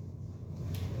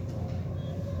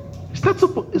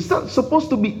 It's not supposed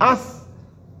to be us.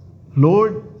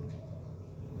 Lord,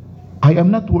 I am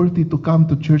not worthy to come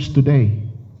to church today,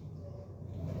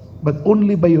 but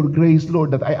only by your grace,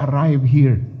 Lord, that I arrive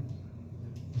here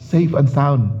safe and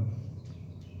sound.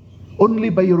 Only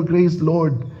by your grace,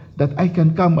 Lord, that I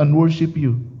can come and worship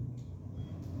you.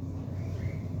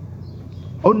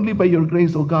 Only by your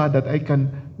grace, oh God, that I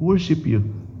can worship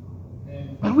you.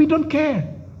 But we don't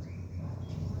care.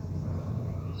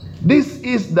 This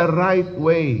is the right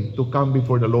way to come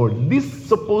before the Lord. This is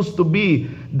supposed to be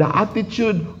the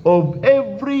attitude of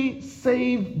every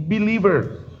saved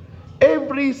believer.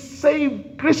 Every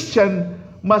saved Christian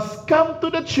must come to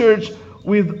the church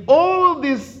with all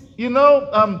this,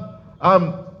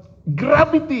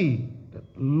 gravity.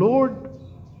 Lord,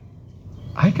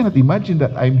 I cannot imagine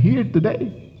that I'm here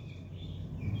today.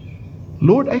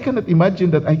 Lord, I cannot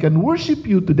imagine that I can worship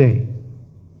you today.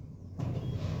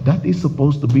 That is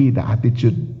supposed to be the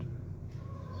attitude.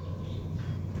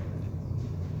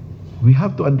 We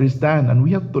have to understand and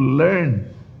we have to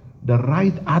learn the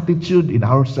right attitude in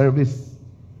our service.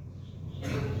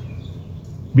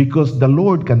 Because the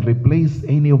Lord can replace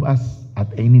any of us at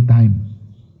any time.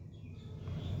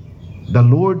 The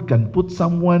Lord can put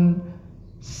someone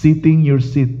sitting your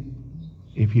seat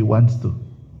if He wants to.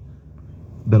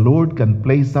 The Lord can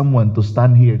place someone to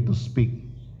stand here to speak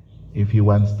if He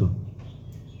wants to.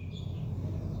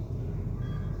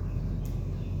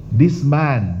 This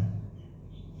man,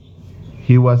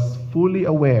 he was fully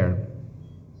aware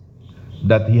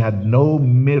that he had no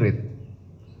merit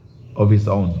of his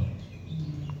own.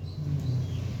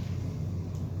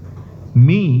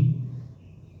 Me,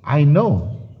 I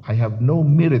know I have no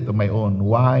merit of my own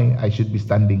why I should be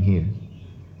standing here.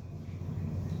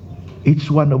 Each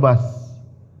one of us,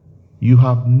 you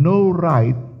have no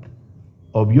right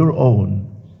of your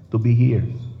own to be here.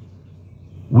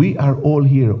 We are all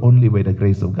here only by the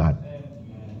grace of God.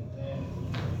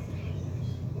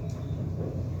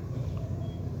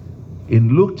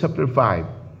 In Luke chapter 5,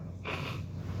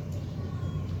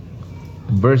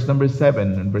 verse number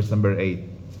 7 and verse number 8.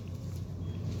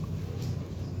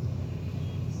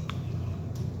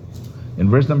 In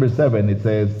verse number 7, it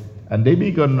says, "And they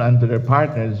began unto their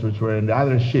partners which were in the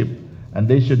other ship, and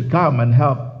they should come and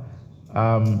help,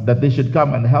 that they should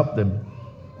come and help them.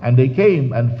 And they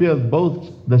came and filled both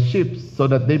the ships, so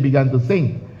that they began to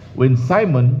sink. When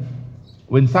Simon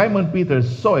Peter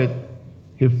saw it,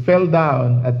 he fell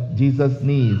down at Jesus'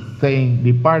 knees, saying,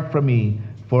 Depart from me,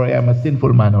 for I am a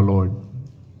sinful man, O Lord."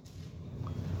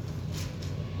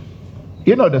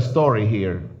 You know the story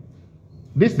here.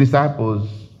 These disciples,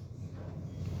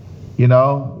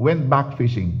 went back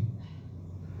fishing.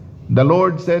 The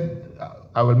Lord said,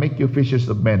 "I will make you fishers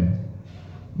of men."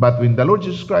 But when the Lord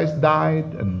Jesus Christ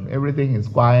died and everything is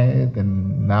quiet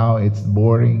and now it's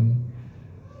boring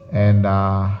and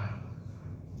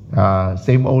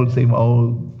same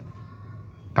old,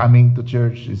 coming to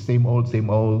church is same old,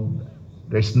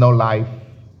 there's no life,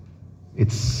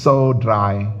 it's so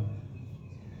dry,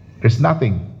 there's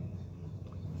nothing.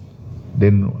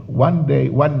 Then one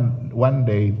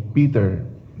day Peter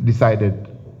decided,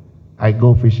 I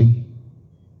go fishing.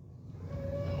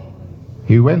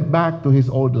 He went back to his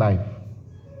old life.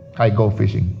 I go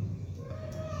fishing.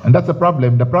 And that's the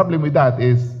problem. The problem with that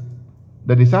is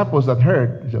the disciples that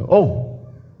heard, said, oh,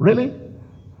 really?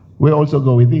 We also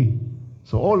go with thee.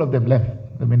 So all of them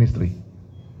left the ministry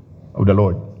of the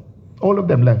Lord. All of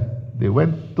them left. They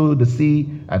went to the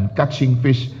sea and catching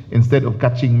fish instead of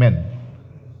catching men.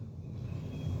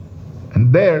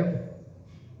 And there,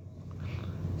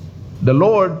 the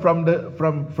Lord from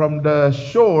the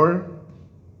shore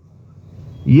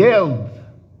yelled,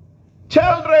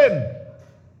 children,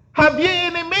 have ye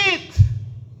any meat?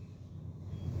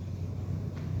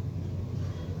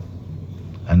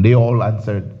 And they all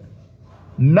answered,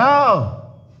 no,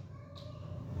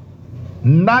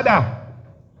 nada,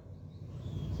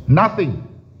 nothing.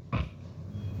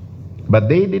 But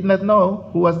they did not know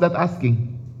who was that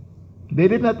asking. They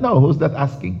did not know who's that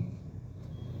asking.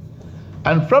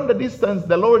 And from the distance,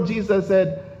 the Lord Jesus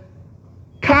said,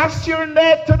 cast your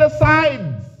net to the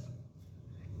sides.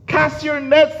 Cast your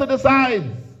nets to the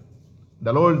sides.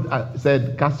 The Lord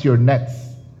said, cast your nets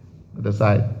to the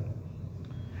side.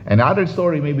 Another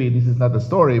story, maybe this is not a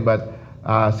story, but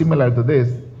similar to this,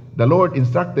 the Lord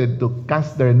instructed to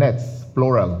cast their nets,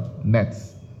 plural,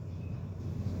 nets.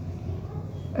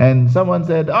 And someone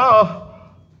said, oh,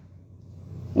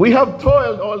 we have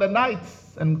toiled all the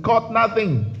nights and caught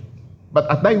nothing. But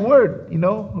at thy word,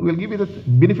 we'll give it the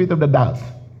benefit of the doubt.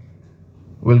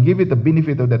 We'll give it the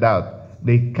benefit of the doubt.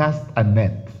 They cast a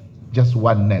net, just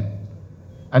one net.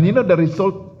 And the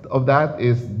result of that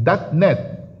is that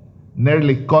net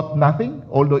nearly caught nothing,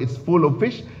 although it's full of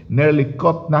fish, nearly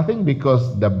caught nothing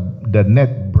because the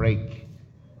net break.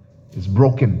 It's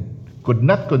broken, could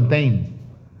not contain.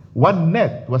 One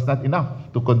net was not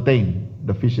enough to contain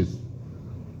the fishes.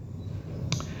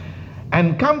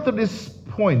 And come to this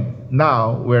point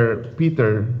now where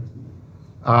Peter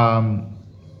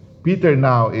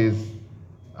now is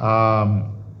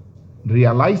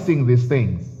realizing these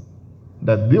things,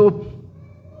 that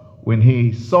when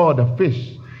he saw the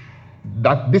fish,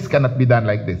 that this cannot be done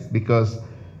like this, because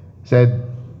said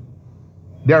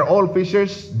they are all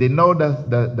fishers. They know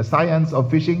the science of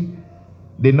fishing.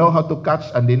 They know how to catch,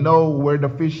 and they know where the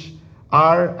fish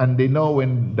are, and they know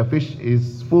when the fish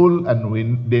is full,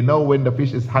 and they know when the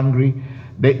fish is hungry.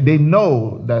 They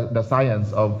know the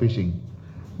science of fishing.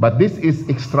 But this is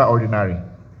extraordinary.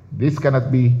 This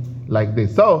cannot be like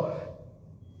this. So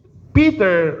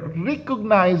Peter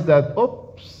recognized that,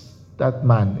 oops, that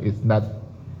man is not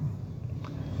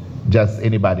just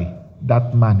anybody.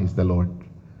 That man is the Lord.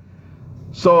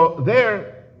 So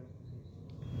there,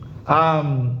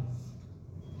 the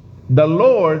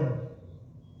Lord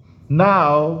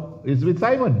now is with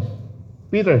Simon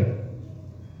Peter.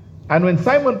 And when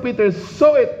Simon Peter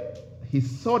saw it, he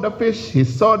saw the fish, he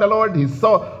saw the Lord, he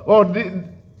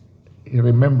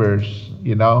remembers,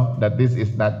 that this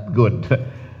is not good.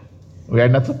 We are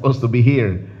not supposed to be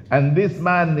here. And this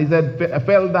man, he said,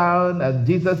 fell down at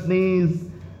Jesus' knees,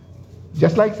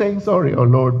 just like saying, sorry, oh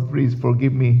Lord, please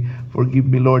forgive me,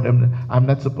 Lord. I'm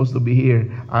not supposed to be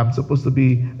here. I'm supposed to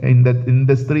be in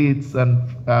the streets and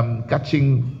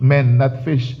catching men, not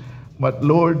fish. But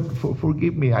Lord,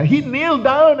 forgive me. And he kneeled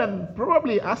down and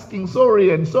probably asking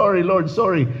sorry, Lord,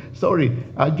 sorry.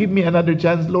 Give me another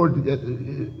chance, Lord.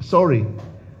 Sorry.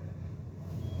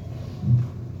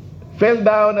 Fell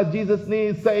down at Jesus'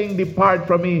 knees, saying, depart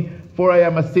from me, for I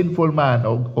am a sinful man,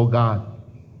 O God,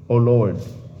 O Lord.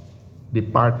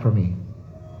 Depart from me.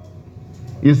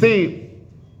 You see,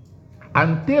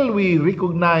 until we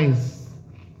recognize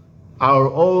our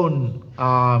own,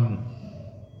 our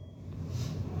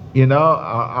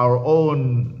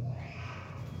own,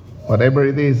 whatever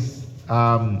it is,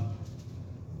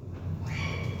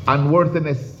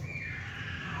 unworthiness.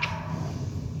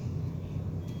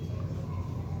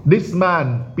 This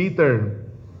man, Peter,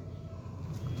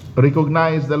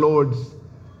 recognized the Lord's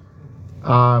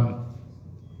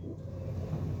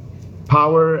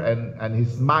power and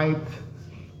his might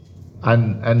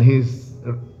and his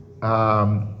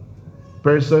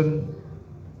person,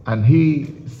 and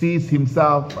he sees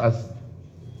himself as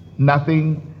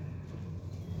nothing.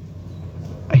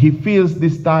 He feels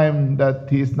this time that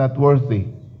he is not worthy.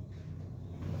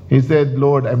 He said,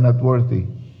 Lord, I'm not worthy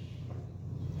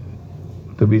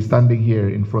to be standing here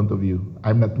in front of you.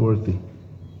 I'm not worthy.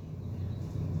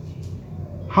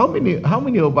 How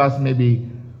many of us maybe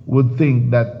would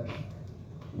think that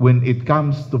when it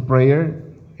comes to prayer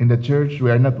in the church,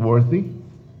 we are not worthy?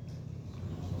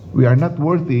 We are not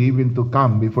worthy even to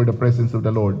come before the presence of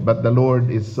the Lord. But the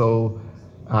Lord is so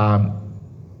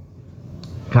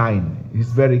kind.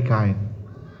 He's very kind.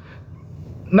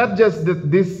 Not just that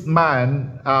this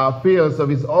man feels of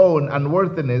his own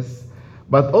unworthiness,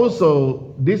 but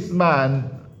also this man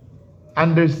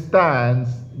understands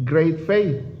great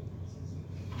faith.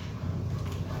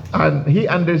 And he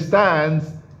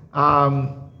understands,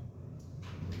 not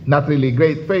really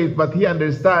great faith, but he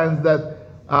understands that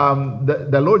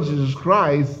the Lord Jesus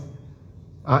Christ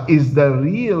is the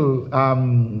real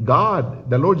God.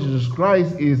 The Lord Jesus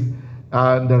Christ is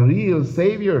the real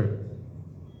Savior.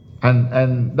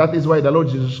 And that is why the Lord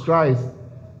Jesus Christ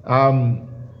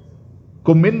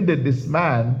commended this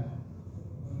man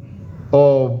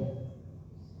of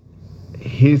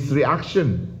his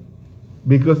reaction,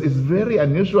 because it's very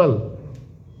unusual.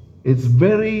 It's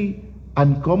very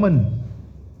uncommon.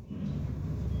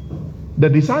 The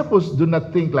disciples do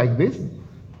not think like this.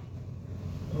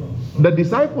 The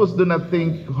disciples do not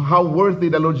think how worthy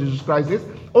the Lord Jesus Christ is.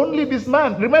 Only this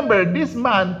man. Remember, this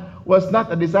man was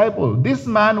not a disciple. This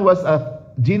man was a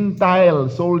Gentile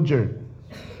soldier.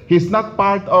 He's not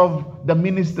part of the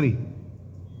ministry.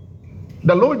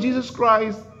 The Lord Jesus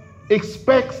Christ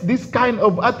expects this kind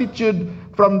of attitude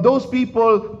from those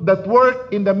people that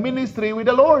work in the ministry with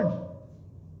the Lord.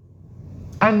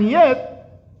 And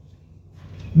yet,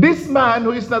 this man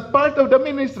who is not part of the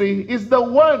ministry is the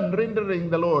one rendering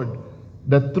the Lord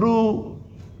the true,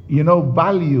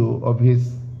 value of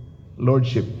his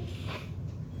lordship.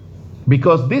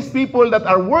 Because these people that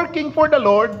are working for the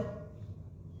Lord,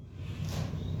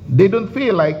 they don't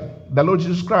feel like the Lord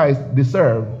Jesus Christ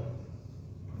deserves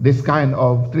this kind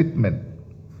of treatment.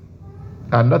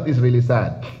 And that is really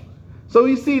sad. So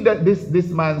we see that this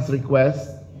man's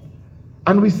request,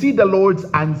 and we see the Lord's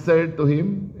answer to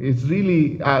him. It's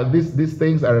really, these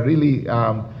things are really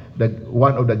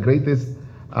one of the greatest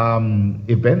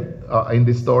event in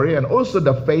this story, and also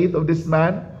the faith of this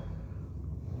man.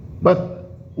 But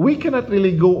we cannot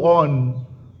really go on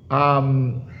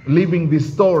living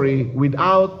this story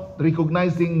without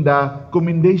recognizing the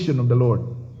commendation of the Lord.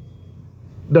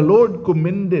 The Lord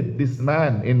commended this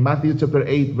man in Matthew chapter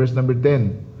 8, verse number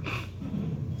 10.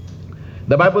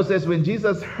 The Bible says, when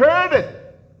Jesus heard it,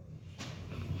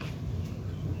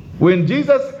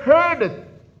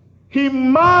 he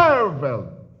marveled.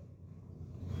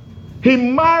 He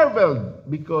marveled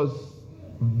because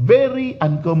very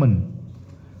uncommon,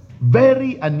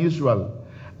 very unusual.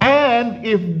 And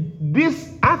if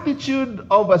this attitude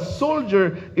of a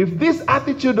soldier, if this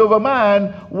attitude of a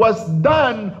man was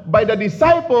done by the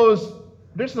disciples,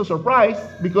 there's no surprise,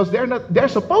 because they're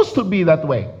supposed to be that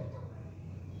way.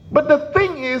 But the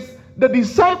thing is, the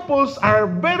disciples are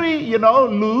very,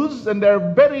 loose, and they're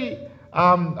very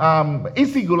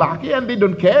easy-go-lucky, and they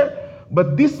don't care.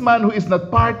 But this man who is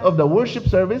not part of the worship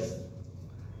service,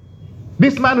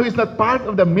 this man who is not part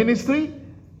of the ministry,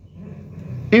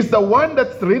 is the one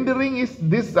that's rendering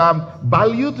this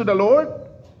value to the Lord.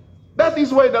 That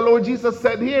is why the Lord Jesus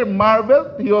said here,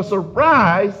 marvel, he was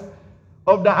surprised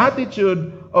of the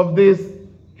attitude of this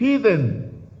heathen,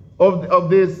 of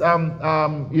this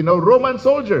Roman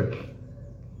soldier.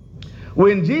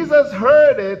 When Jesus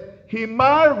heard it, he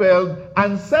marveled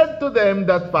and said to them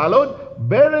that followed,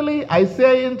 verily I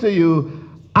say unto you,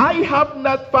 I have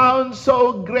not found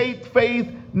so great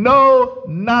faith, no,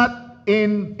 not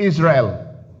in Israel.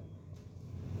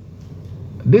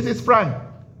 This is frank.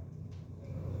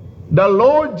 The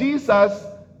Lord Jesus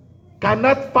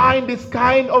cannot find this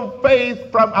kind of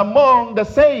faith from among the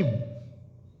saved.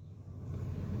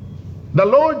 The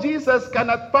Lord Jesus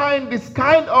cannot find this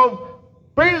kind of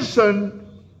person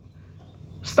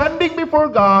standing before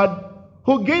God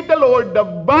who gave the Lord the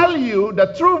value,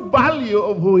 the true value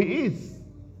of who he is.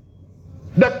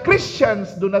 The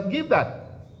Christians do not give that.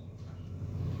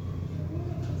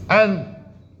 And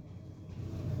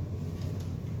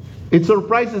it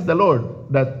surprises the Lord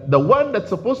that the one that's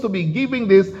supposed to be giving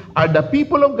this are the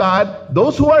people of God,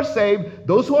 those who are saved,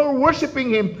 those who are worshiping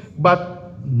him.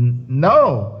 But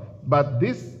no, but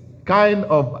this kind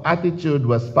of attitude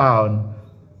was found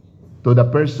to the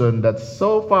person that's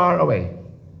so far away,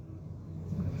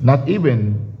 not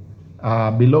even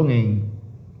belonging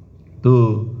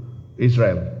to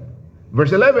Israel.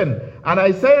 Verse 11, and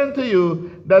I say unto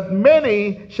you that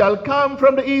many shall come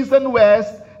from the east and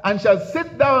west, and shall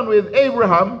sit down with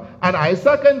Abraham and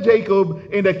Isaac and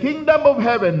Jacob in the kingdom of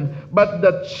heaven, but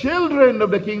the children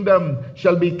of the kingdom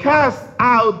shall be cast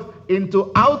out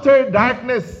into outer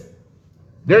darkness.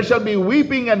 There shall be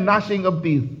weeping and gnashing of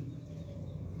teeth.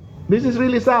 This is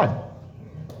really sad,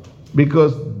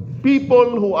 because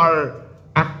people who are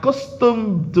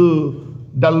accustomed to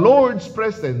the Lord's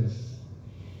presence,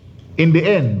 in the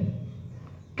end,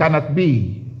 cannot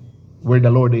be where the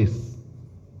Lord is.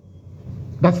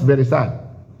 That's very sad.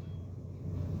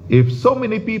 If so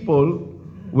many people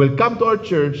will come to our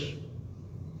church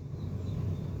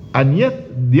and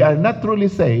yet they are not truly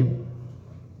saved,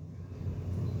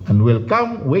 and will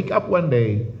come, wake up one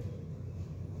day,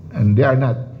 and they are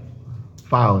not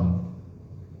found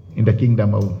in the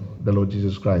kingdom of the Lord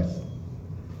Jesus Christ.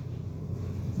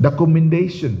 The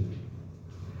commendation.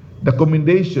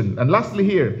 And lastly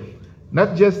here,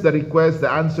 not just the request, the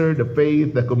answer, the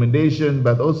faith, the commendation,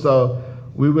 but also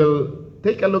we will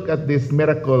take a look at this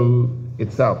miracle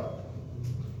itself.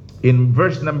 In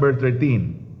verse number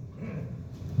 13.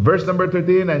 Verse number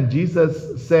 13, and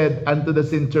Jesus said unto the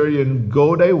centurion,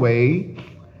 Go thy way,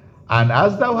 and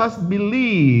as thou hast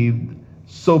believed,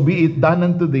 so be it done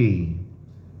unto thee.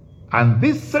 And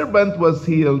this servant was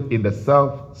healed in the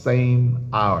self same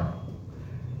hour.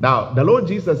 Now, the Lord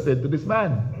Jesus said to this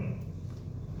man,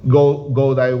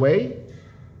 Go thy way,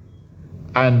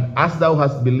 and as thou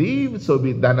hast believed, so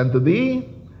be it done unto thee.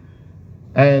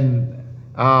 And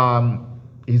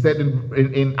he said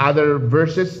in other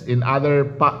verses, in other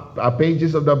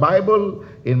pages of the Bible,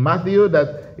 in Matthew,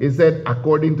 that he said,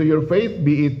 according to your faith,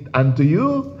 be it unto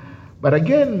you. But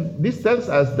again, this tells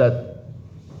us that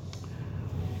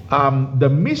the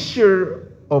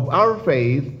measure of our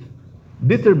faith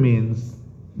determines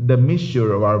the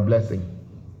measure of our blessing.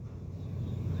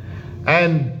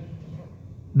 And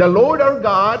the Lord our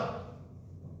God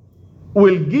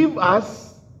will give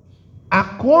us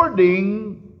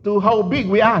according to how big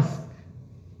we ask.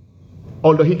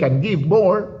 Although He can give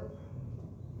more,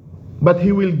 but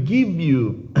He will give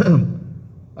you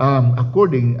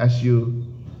according as you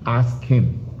ask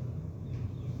Him.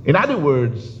 In other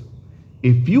words,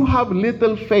 if you have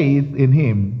little faith in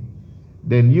Him,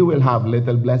 then you will have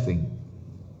little blessing.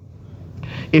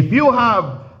 If you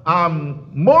have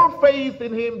more faith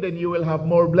in Him, then you will have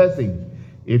more blessing.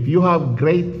 If you have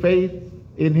great faith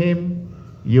in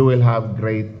Him, you will have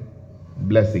great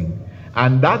blessing.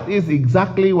 And that is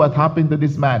exactly what happened to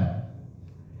this man.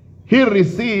 He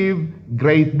received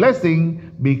great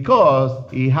blessing because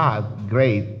he had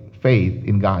great faith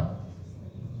in God.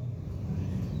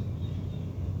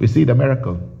 We see the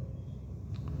miracle.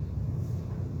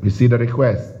 We see the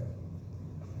request.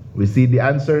 We see the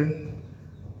answer.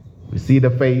 We see the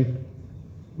faith.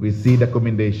 We see the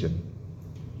commendation.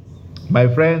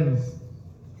 My friends,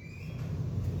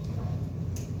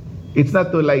 it's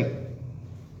not too late.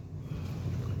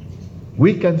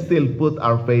 We can still put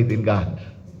our faith in God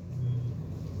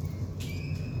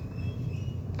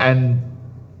and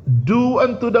do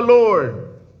unto the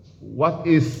Lord what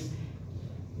is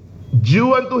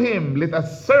due unto Him. Let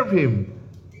us serve Him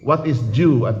what is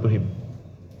due unto Him.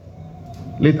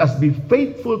 Let us be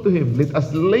faithful to Him. Let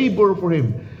us labor for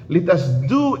Him. Let us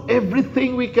do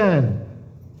everything we can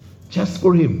just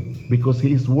for Him, because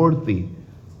He is worthy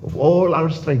of all our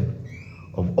strength,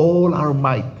 of all our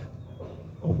might,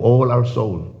 of all our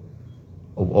soul,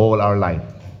 of all our life.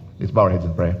 Let's bow our heads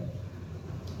and pray.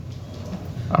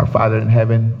 Our Father in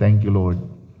heaven, thank you, Lord.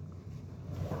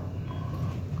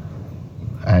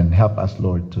 And help us,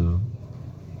 Lord, to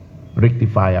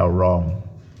rectify our wrong.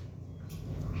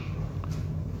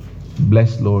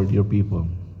 Bless, Lord, your people.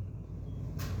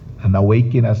 And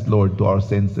awaken us, Lord, to our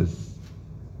senses,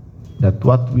 that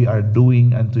what we are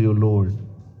doing unto you, Lord,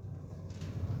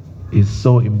 is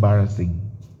so embarrassing.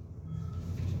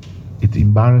 It's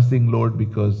embarrassing, Lord,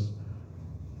 because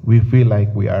we feel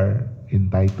like we are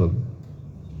entitled.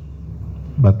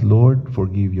 But Lord,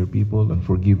 forgive your people and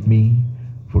forgive me,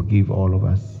 forgive all of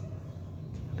us.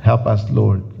 Help us,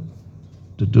 Lord,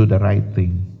 to do the right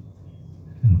thing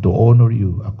and to honor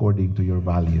you according to your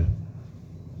value.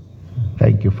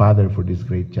 Thank you, Father, for this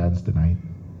great chance tonight.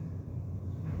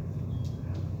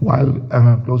 While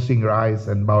closing our eyes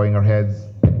and bowing our heads,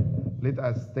 let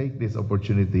us take this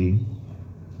opportunity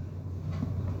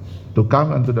to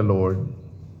come unto the Lord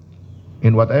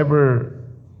in whatever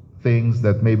things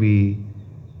that maybe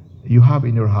you have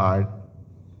in your heart,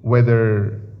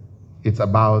 whether it's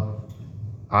about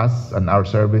us and our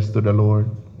service to the Lord.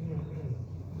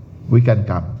 We can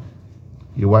come.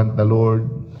 You want the Lord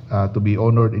to be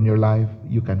honored in your life,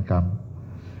 you can come.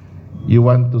 You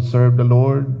want to serve the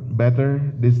Lord better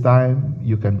this time,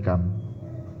 you can come.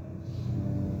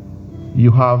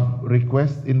 You have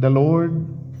requests in the Lord,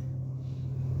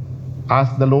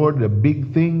 ask the Lord a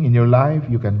big thing in your life,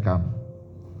 you can come.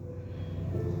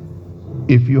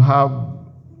 If you have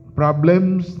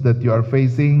problems that you are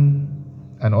facing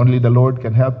and only the Lord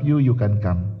can help you, you can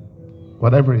come.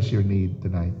 Whatever is your need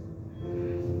tonight.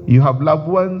 You have loved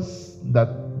ones that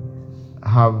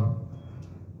have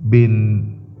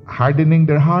been hardening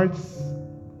their hearts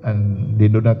and they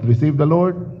do not receive the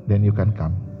Lord, then you can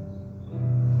come.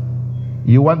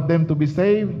 You want them to be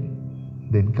saved,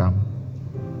 then come.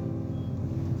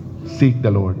 Seek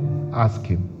the Lord. Ask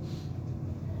Him.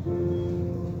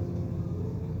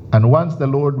 And once the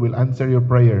Lord will answer your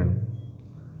prayer,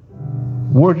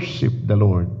 worship the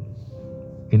Lord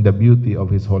in the beauty of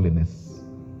His holiness.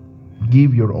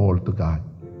 Give your all to God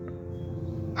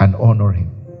and honor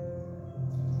Him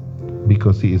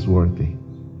because He is worthy.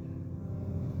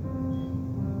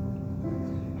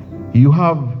 You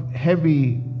have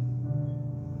heavy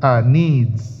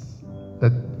needs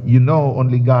that you know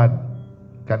only God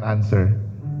can answer,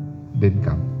 then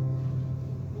come.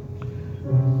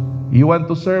 You want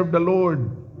to serve the Lord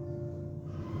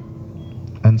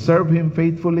and serve Him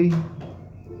faithfully,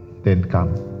 then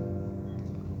come.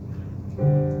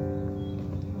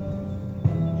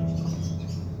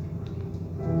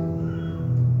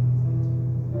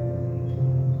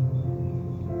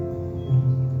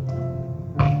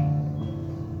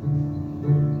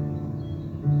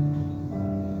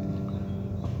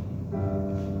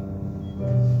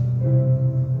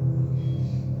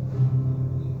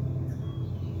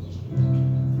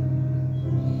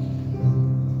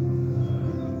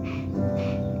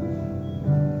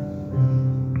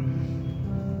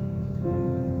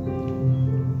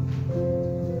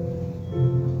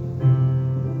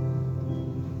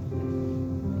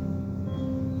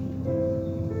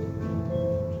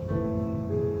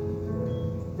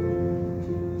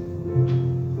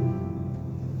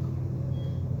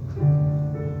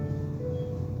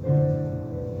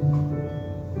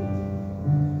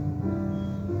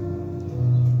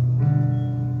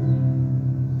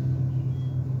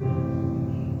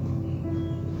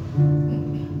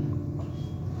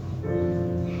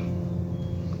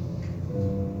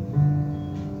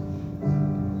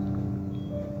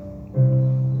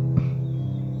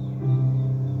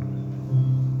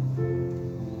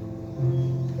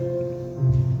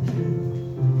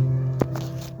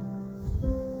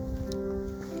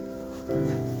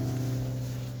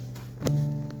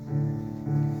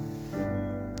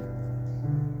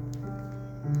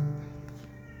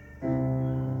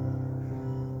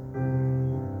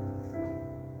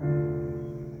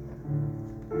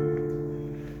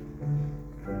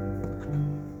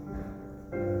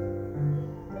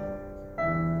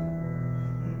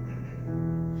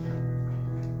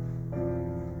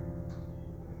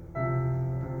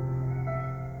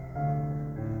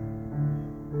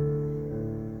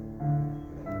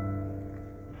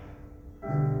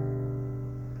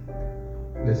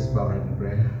 Let's bow in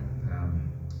prayer.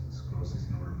 Let's close this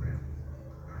in our prayer.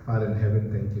 Father in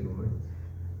heaven, thank you, Lord.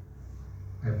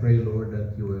 I pray, Lord,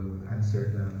 that you will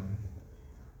answer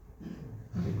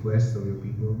the requests of your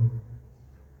people.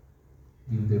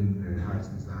 Give them their heart's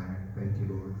desire. Thank you,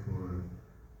 Lord, for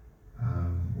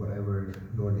whatever,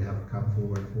 Lord, they have come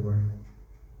forward for.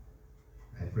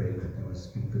 I pray that you will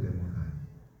speak to them, God,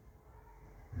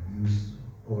 and use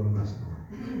all of us,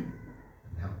 Lord,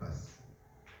 and help us.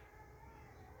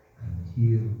 And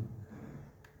heal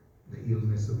the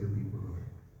illness of your people, Lord.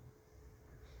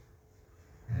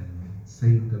 And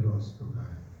save the lost, oh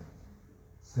God.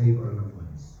 Save our loved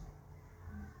ones.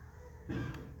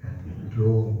 And draw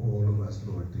all of us,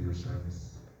 Lord, to your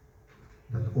service.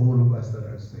 That all of us that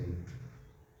are saved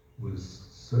will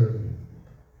serve you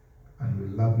and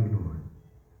will love you, Lord.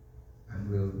 And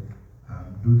will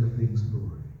do the things,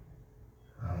 Lord,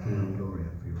 for your glory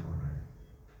and for your honor.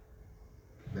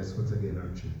 Bless once again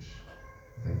our church.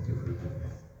 Thank you for your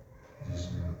goodness. In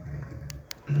Jesus' name we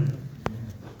pray.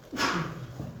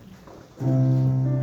 Amen.